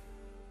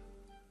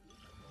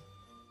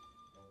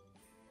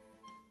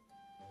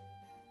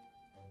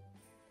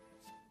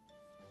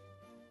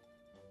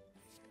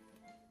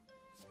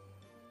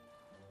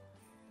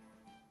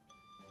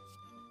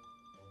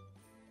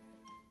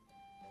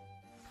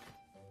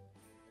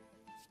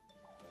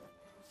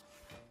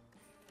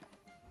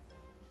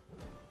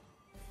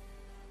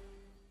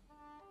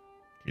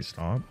 Okay,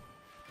 stop.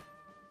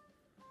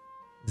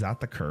 Is that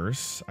the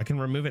curse? I can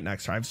remove it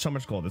next time. I have so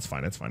much gold. It's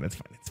fine. It's fine. It's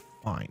fine. It's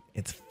fine.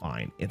 It's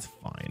fine. It's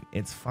fine.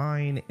 It's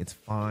fine. It's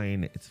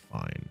fine. It's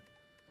fine.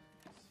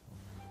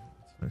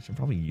 I should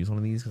probably use one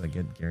of these because I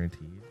get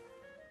guaranteed.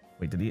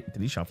 Wait, did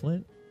he shuffle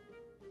it?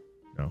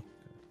 No. Okay.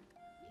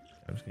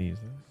 I'm just gonna use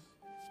this.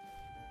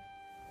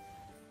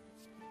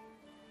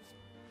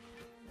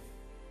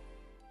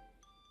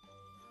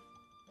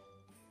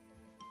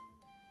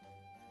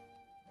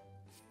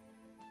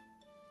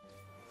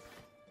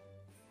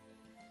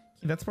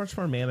 That's much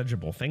more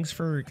manageable. Thanks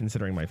for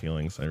considering my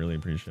feelings. I really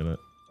appreciate it.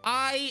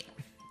 I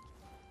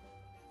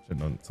should have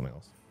done something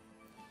else.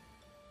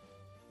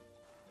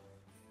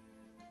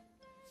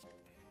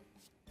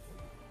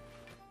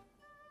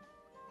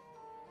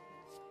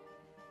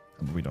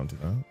 How about we don't do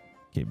that?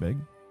 Okay, big.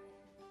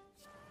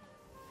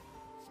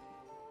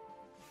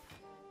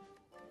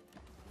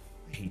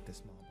 I hate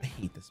this mob. I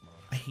hate this mob.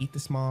 I hate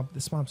this mob.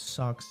 This mob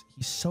sucks.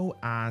 He's so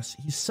ass.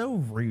 He's so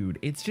rude.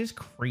 It's just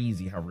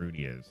crazy how rude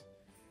he is.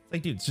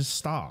 Like, dude, just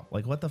stop.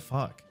 Like, what the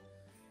fuck?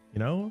 You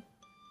know?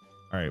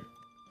 All right,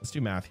 let's do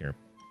math here.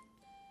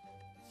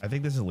 I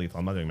think this is lethal.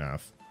 I'm not doing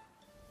math.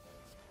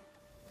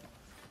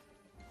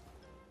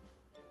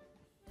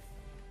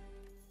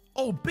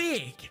 Oh,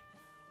 big.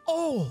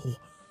 Oh,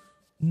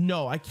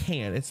 no, I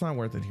can't. It's not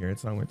worth it here.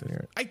 It's not worth it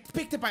here. I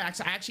picked it by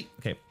accident. I actually,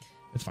 okay,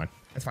 it's fine.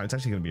 It's fine. It's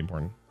actually going to be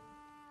important.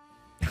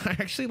 I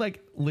actually,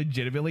 like,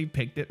 legitimately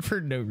picked it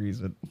for no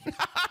reason.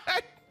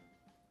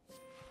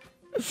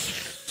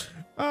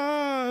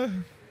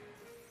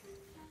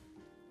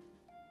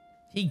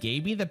 He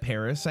gave me the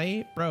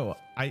parasite, bro.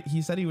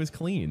 He said he was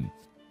clean.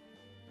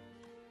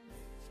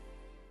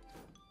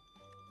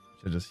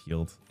 Should just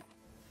healed.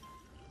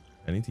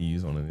 I need to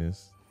use one of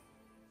these.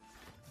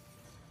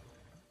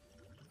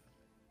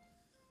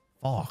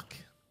 Fuck.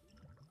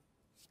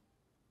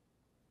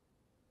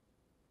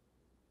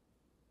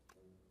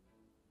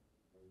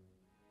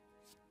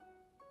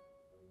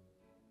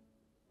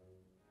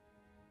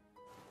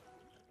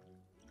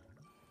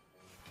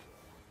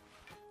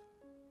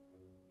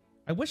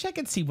 I wish I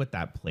could see what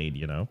that played,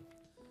 you know?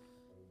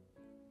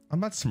 I'm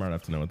not smart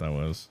enough to know what that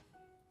was.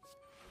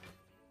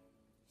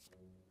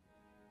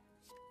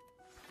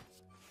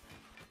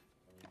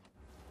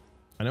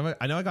 I know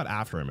I got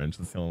after image.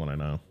 That's the only one I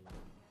know.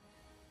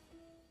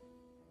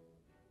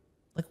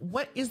 Like,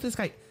 what is this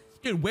guy?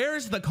 Dude, where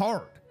is the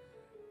card?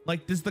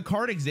 Like, does the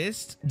card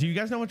exist? Do you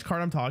guys know which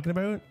card I'm talking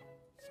about?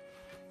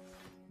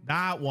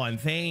 That one.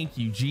 Thank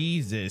you,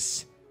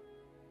 Jesus.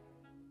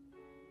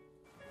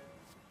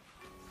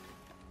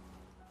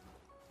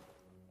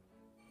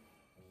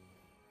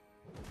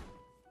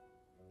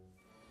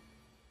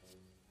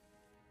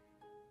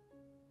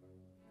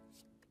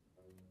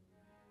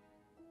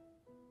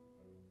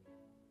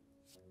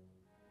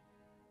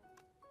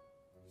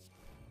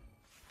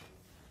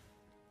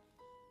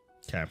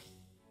 Okay.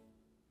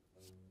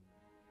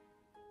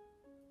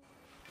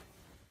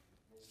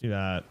 Let's do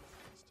that.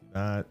 Let's do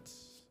that.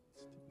 Let's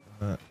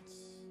do that.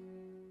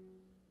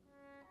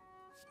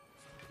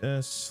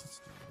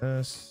 Let's do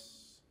this.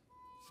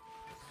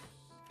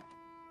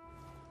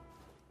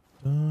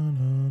 Dun,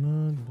 dun,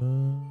 dun,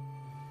 dun.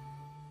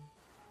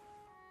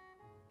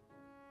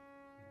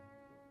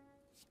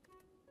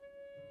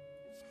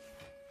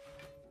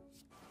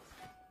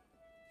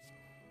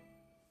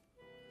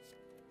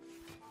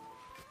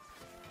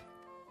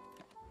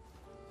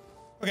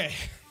 Okay.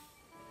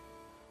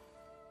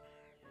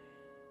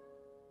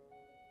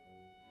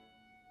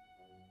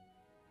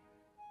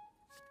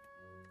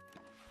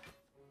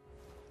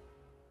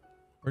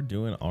 We're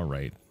doing all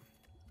right.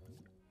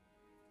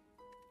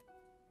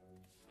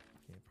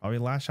 Okay, probably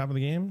last shot of the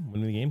game.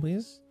 Win the game,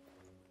 please.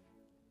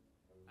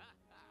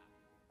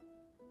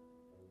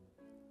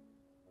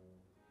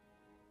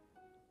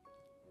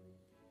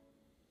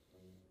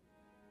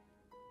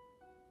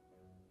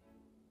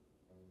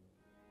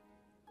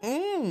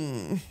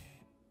 Mm.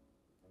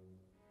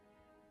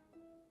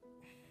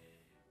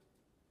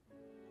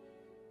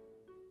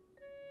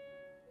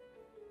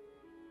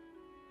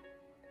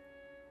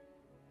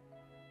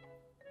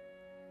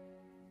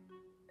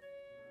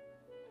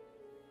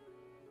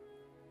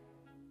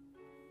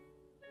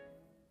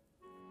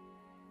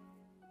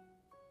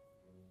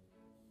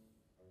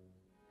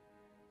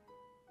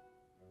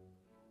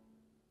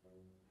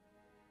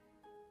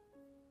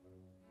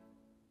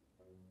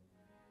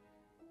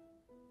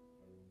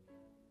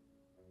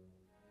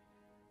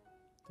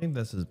 I think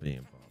this is being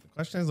involved. The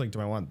question is like, do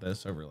I want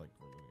this over like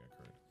removing a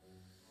card?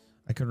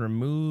 I could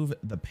remove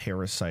the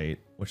parasite,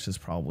 which is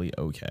probably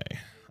okay.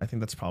 I think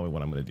that's probably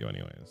what I'm going to do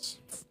anyways.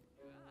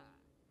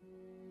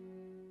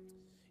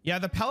 Yeah,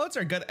 the pellets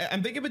are good.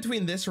 I'm thinking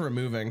between this or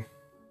removing.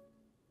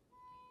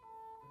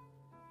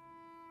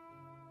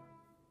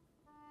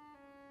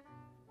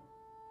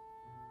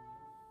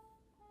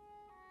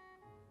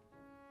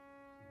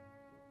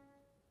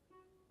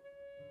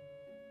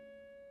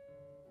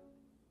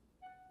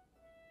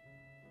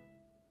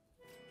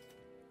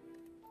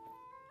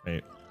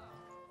 Wait.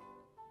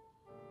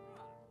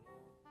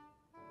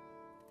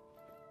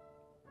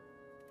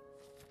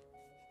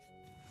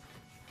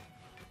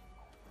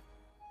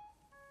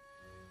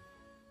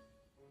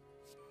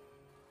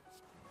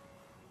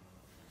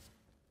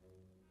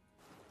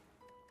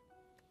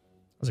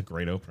 That was a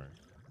great opener.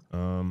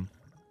 Oh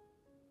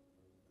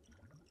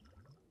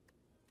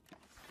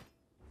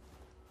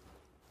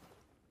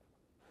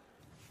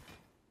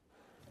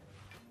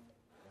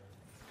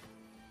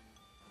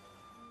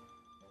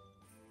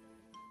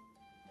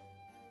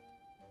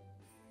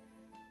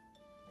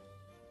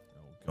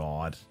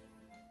God.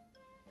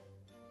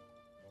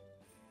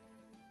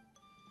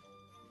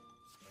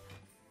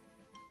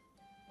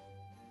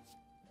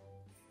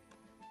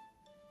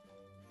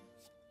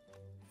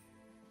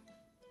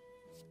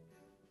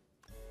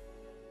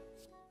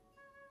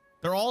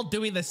 They're all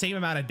doing the same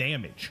amount of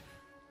damage.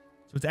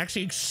 So it's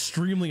actually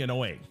extremely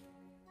annoying.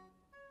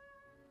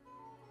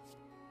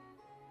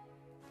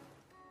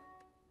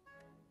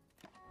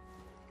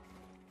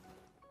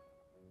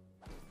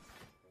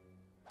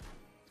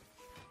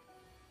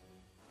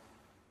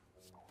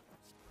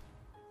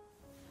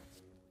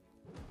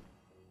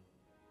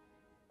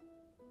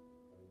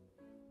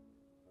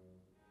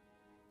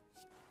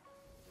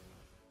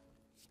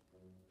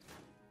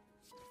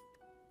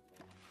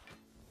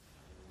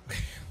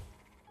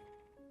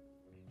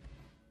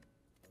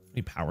 How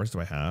many powers do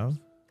I have?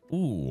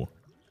 Ooh.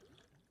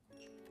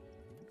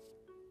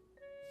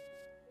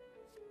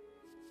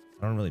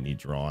 I don't really need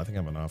draw. I think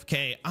I'm enough.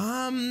 Okay.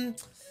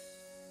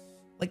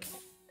 Like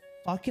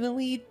fucking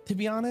elite, to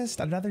be honest.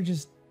 I'd rather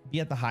just be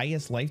at the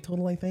highest life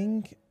total, I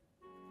think.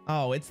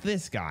 Oh, it's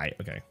this guy.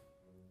 Okay.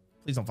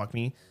 Please don't fuck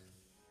me.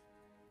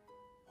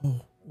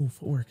 Oh,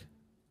 footwork.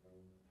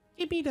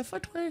 Give me the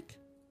footwork.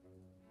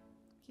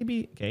 Give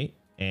me. Okay.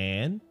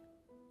 And.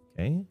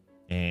 Okay.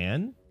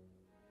 And.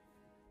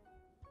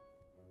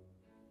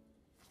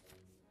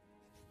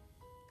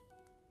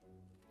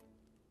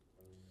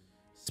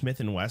 Smith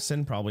and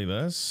Wesson, probably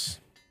this.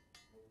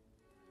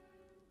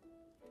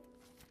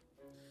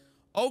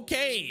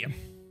 Okay.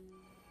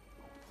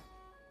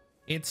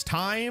 It's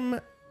time.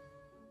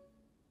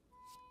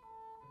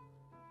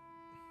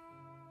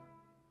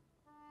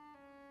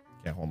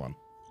 Okay, hold on.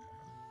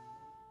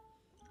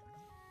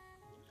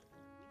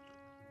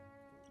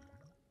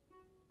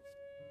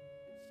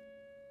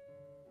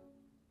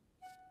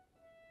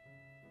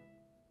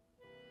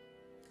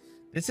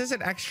 This is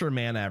an extra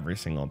mana every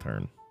single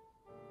turn,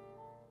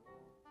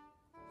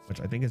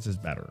 which I think is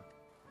just better.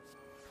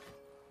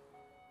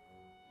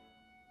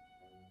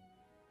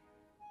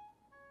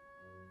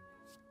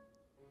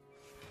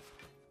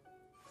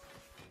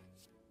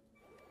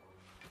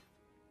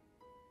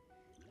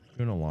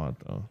 Doing a lot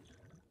though.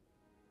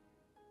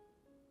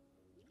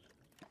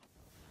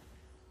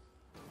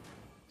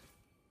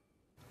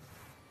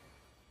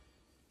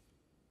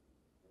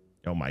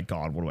 Oh my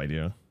God, what do I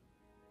do?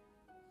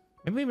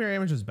 Maybe mirror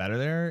image was better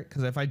there,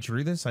 because if I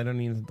drew this, I don't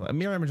need to play.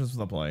 Mirror image was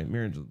the play.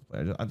 Mirror image was the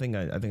play. I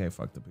think I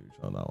fucked the pooch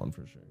on that one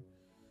for sure.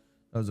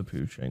 That was a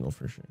pooch angle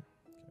for sure.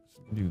 Okay,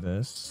 so we can do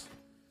this.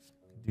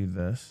 Do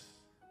this.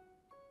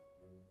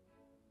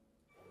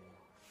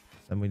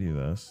 Then we do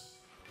this.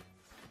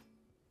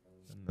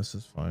 And this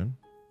is fine.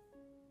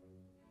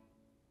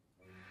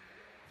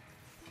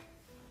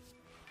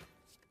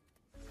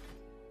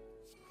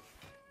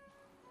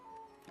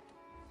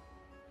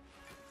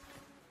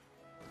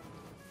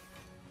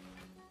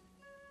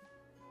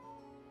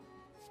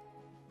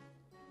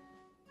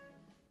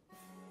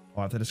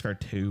 I'll have to discard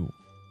 2.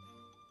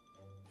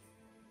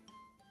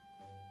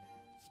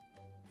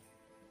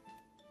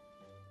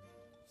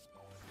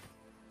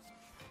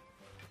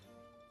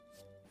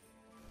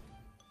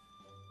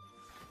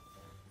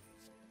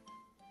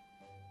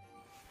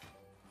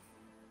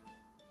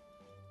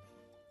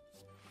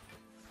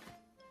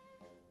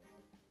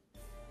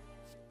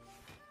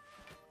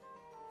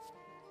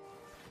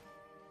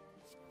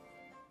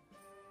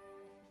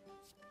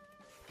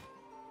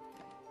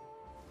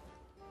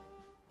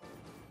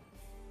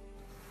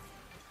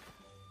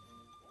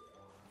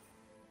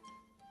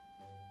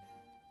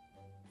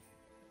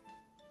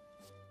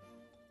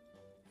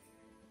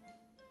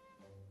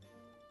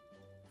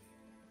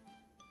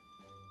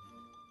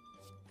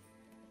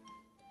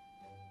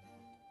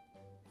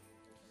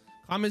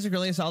 music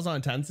really sells on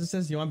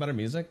intensities. You want better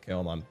music? Okay,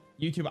 hold on.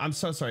 YouTube, I'm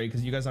so sorry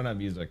because you guys don't have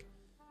music,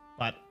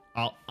 but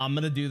I'm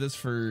gonna do this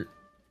for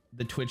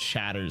the Twitch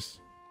chatters.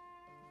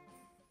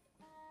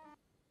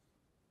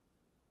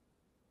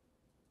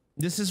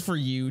 This is for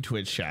you,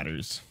 Twitch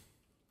chatters.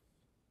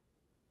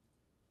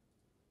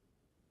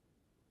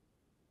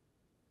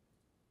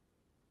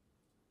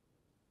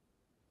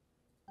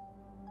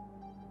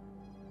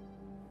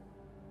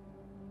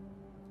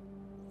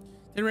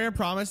 Did Rare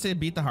promise to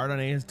beat the hard on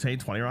a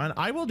 20 run?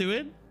 I will do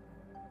it.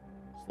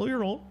 Slow your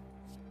roll.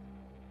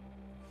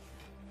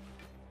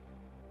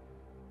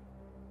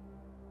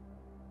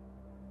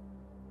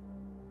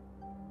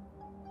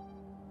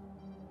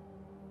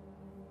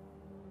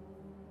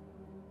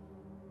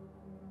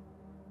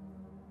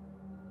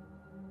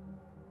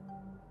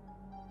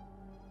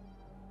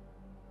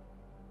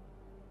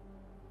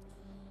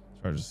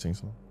 Try to just sing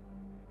some.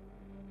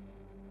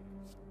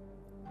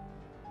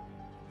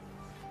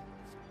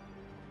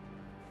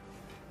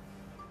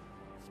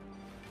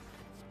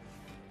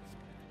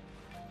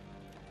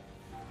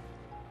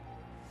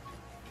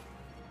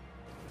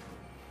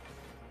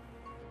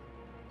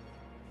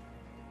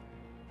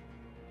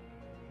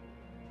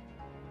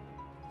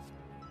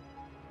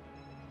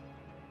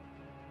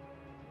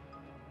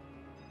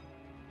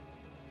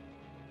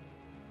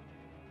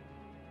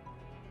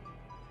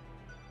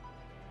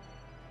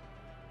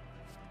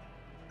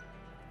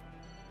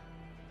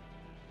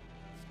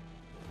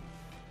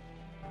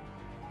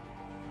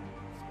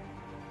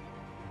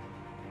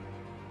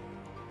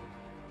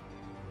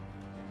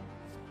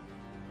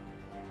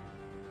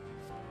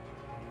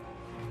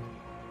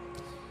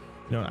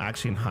 You know,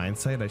 actually, in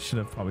hindsight, I should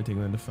have probably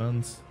taken the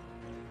defense.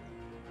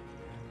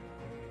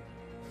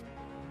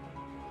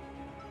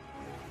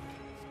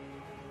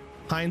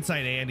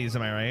 Hindsight Andes,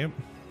 am I right?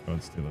 Oh,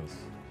 let's do this.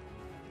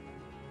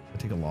 I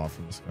take a law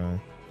from this guy.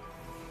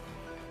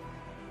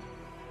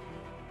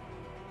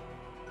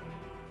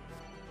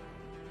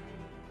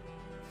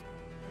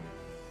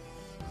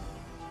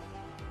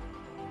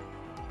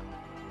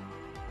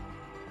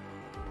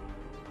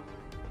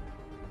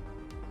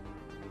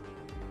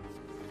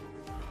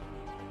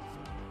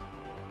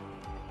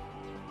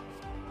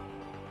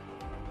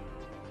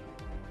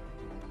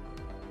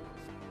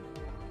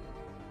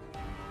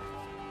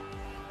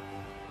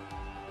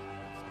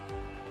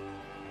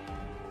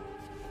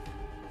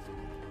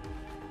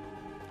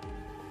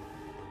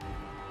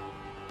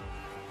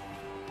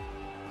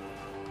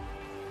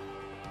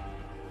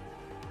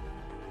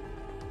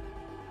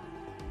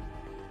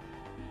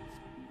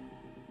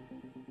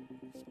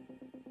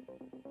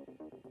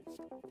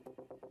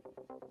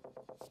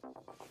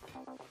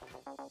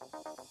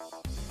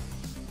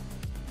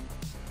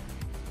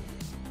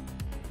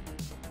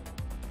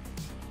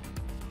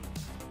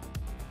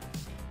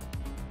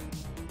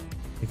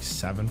 Take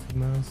 7 from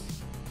this.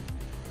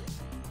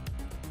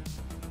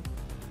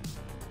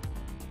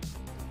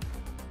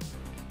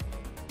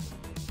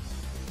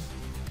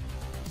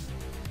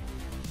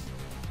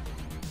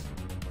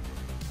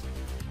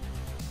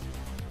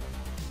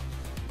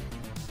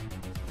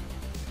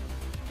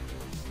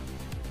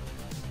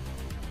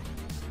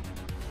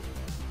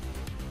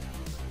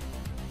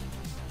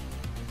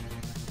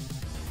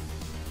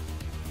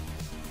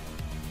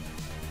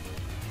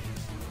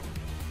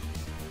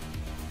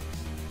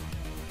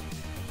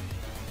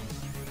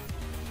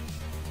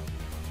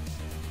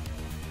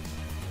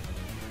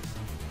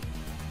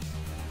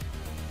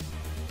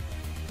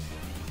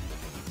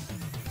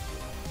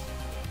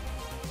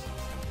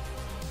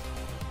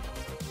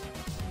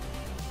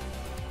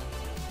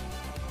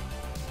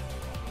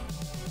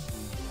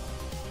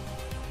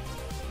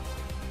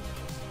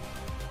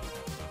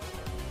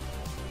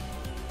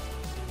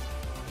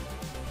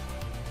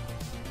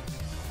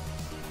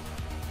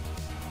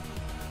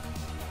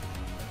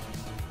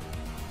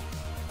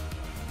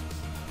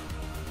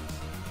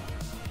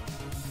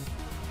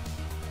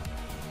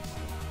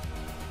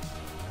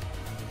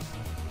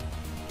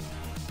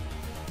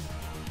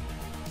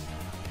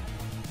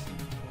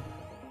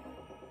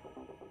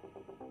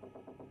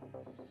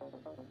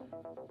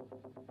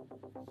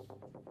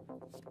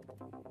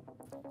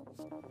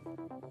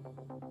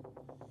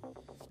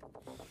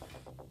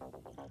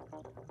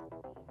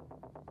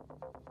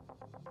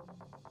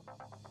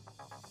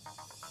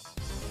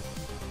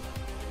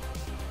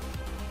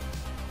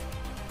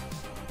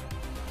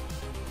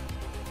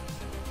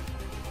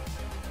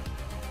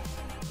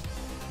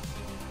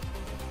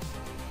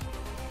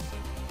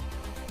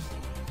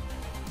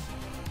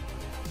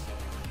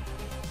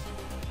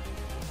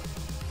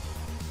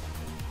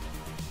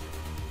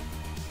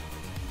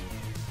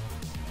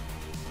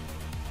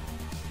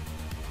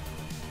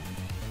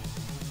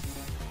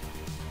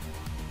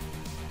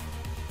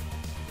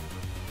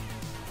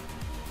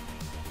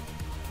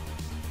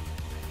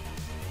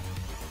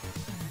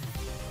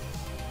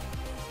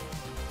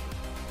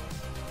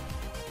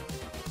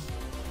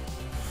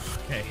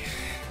 Okay.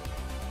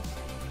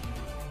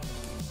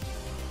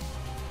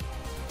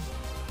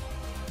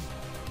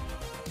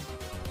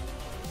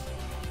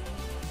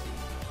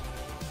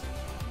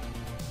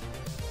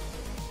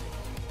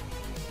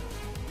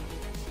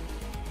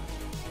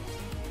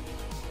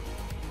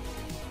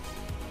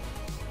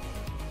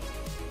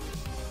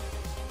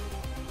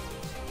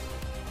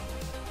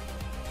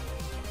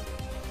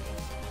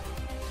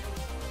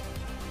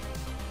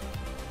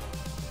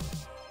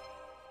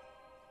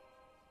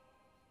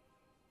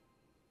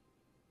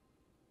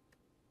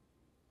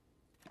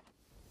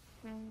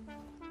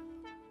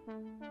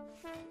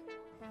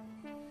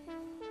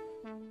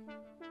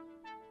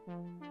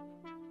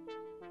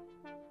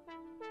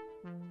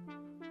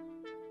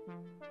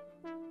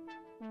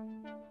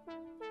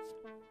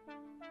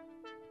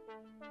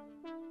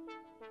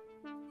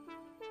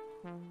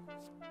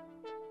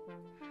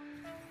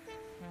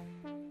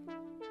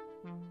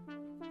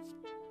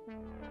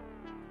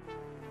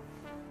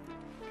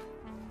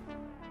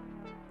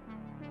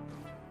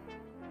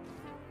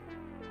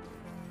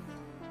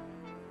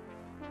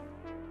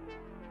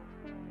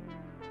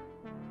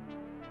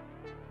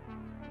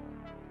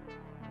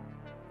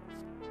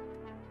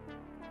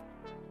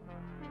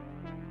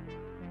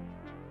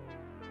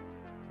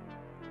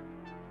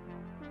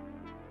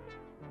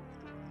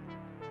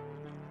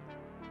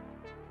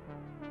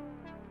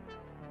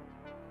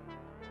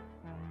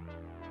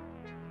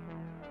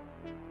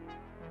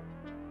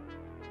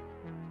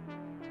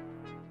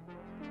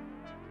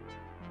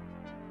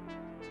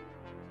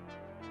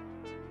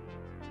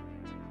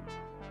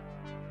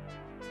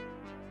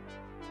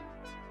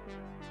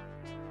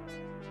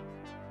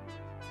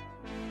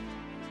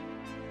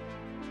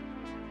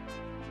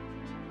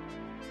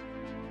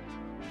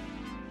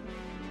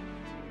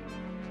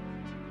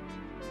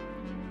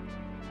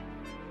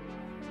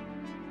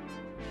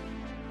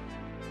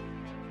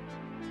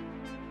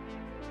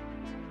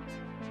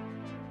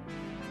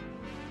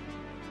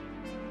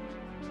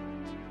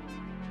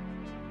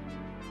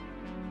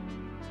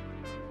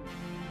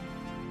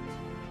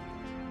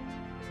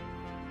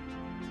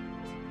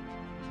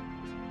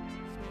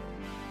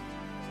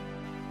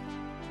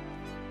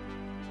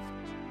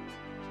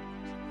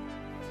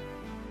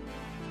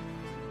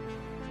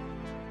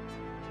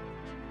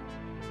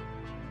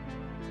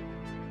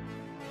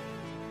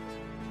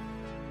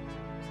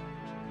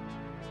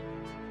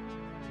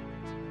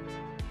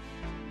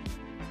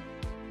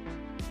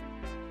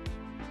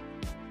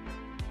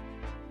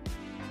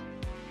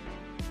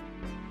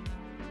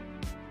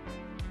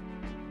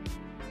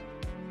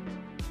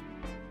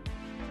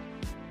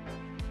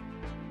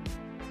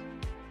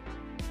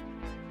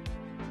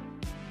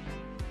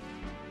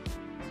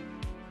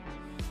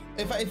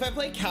 If I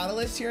play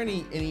Catalyst here and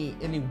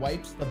he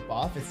wipes the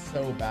buff, it's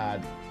so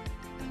bad.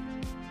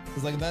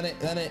 Cause like then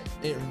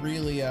it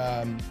really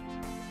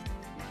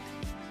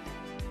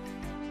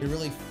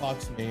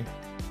fucks me.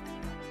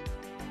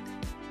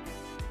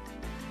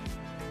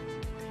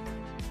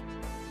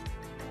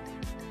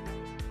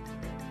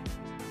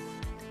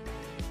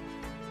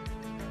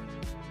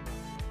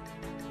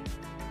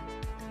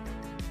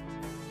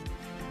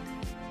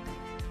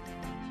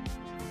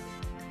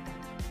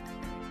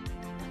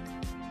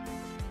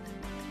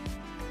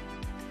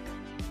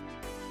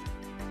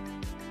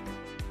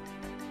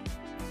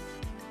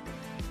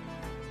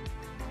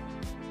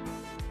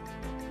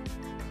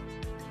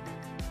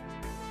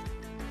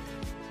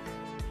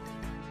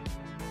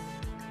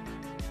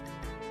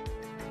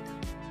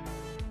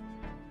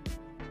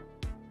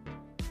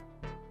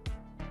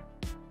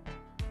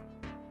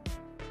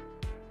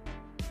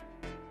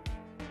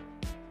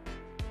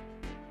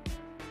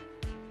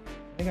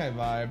 I think I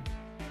vibe.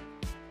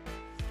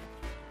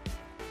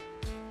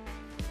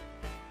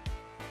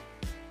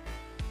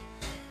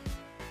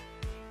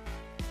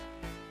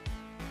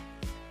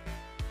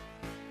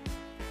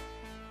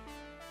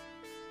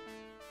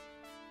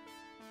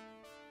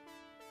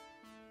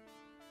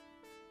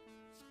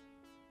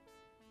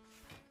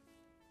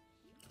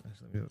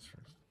 Actually, let me do this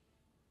first.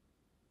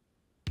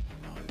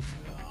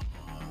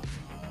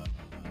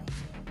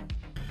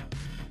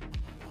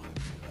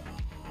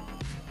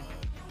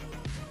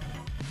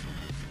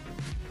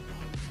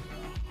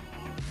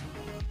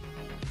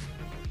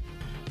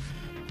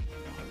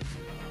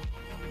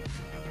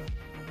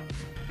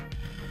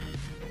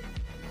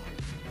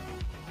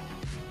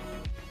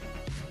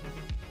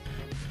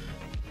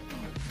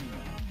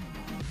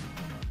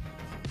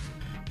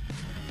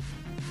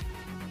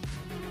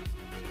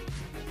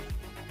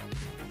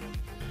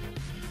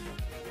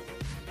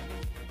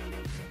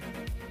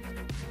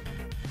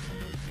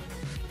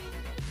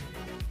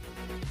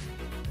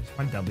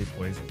 I'm doubly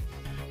poisoned.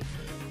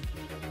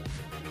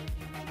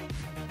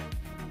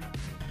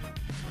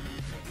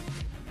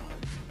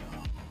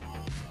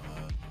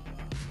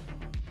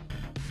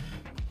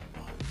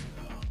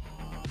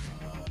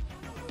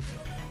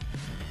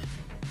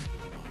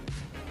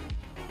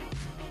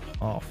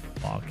 Oh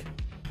fuck.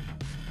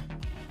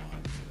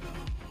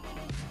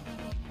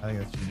 I think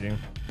that's GG.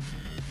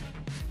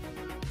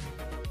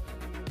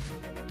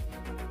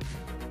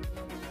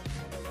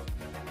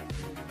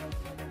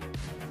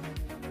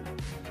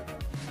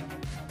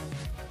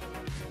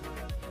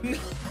 No.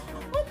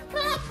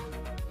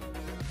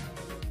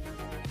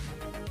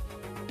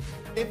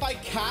 If I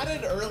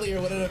catted earlier,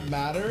 would it have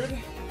mattered? I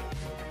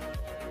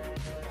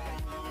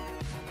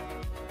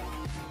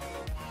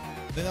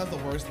think that was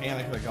the worst hand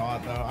I could have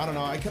got, though. I don't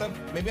know. I could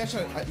have. Maybe I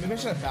should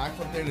have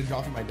backflipped there to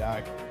draw from my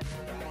deck.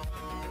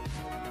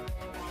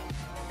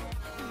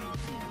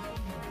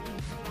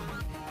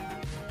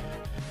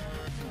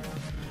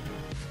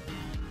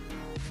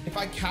 If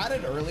I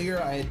catted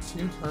earlier, I had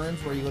 2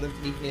 turns where you would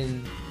have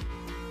taken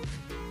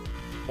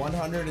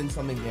 100 and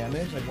something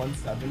damage, like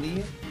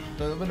 170.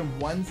 So it would have been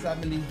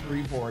 170,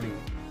 340.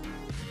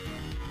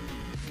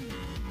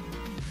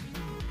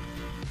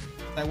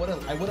 I would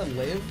have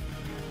lived.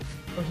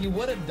 So he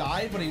would have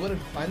died, but he would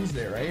have cleansed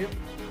it, right?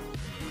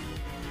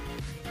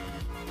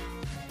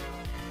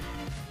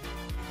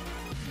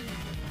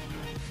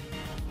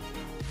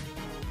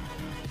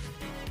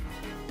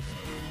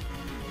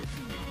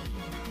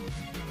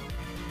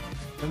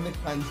 Then the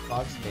cleanse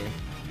fucks me.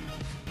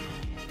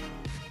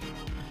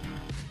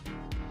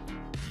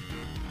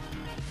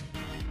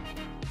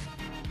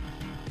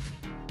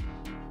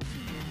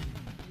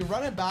 You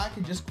run it back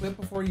and just quit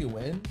before you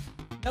win?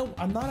 No,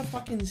 I'm not a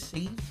fucking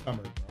save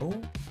summer,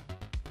 bro.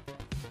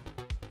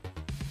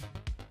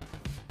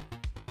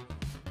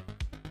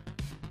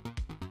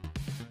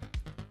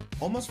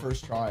 Almost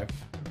first try.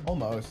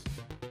 Almost.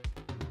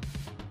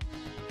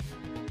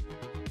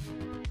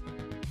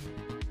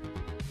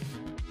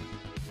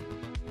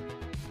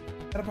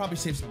 Gotta probably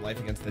save some life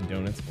against the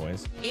donuts,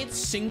 boys. It's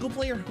single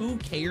player. Who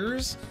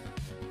cares?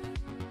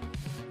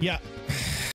 Yeah.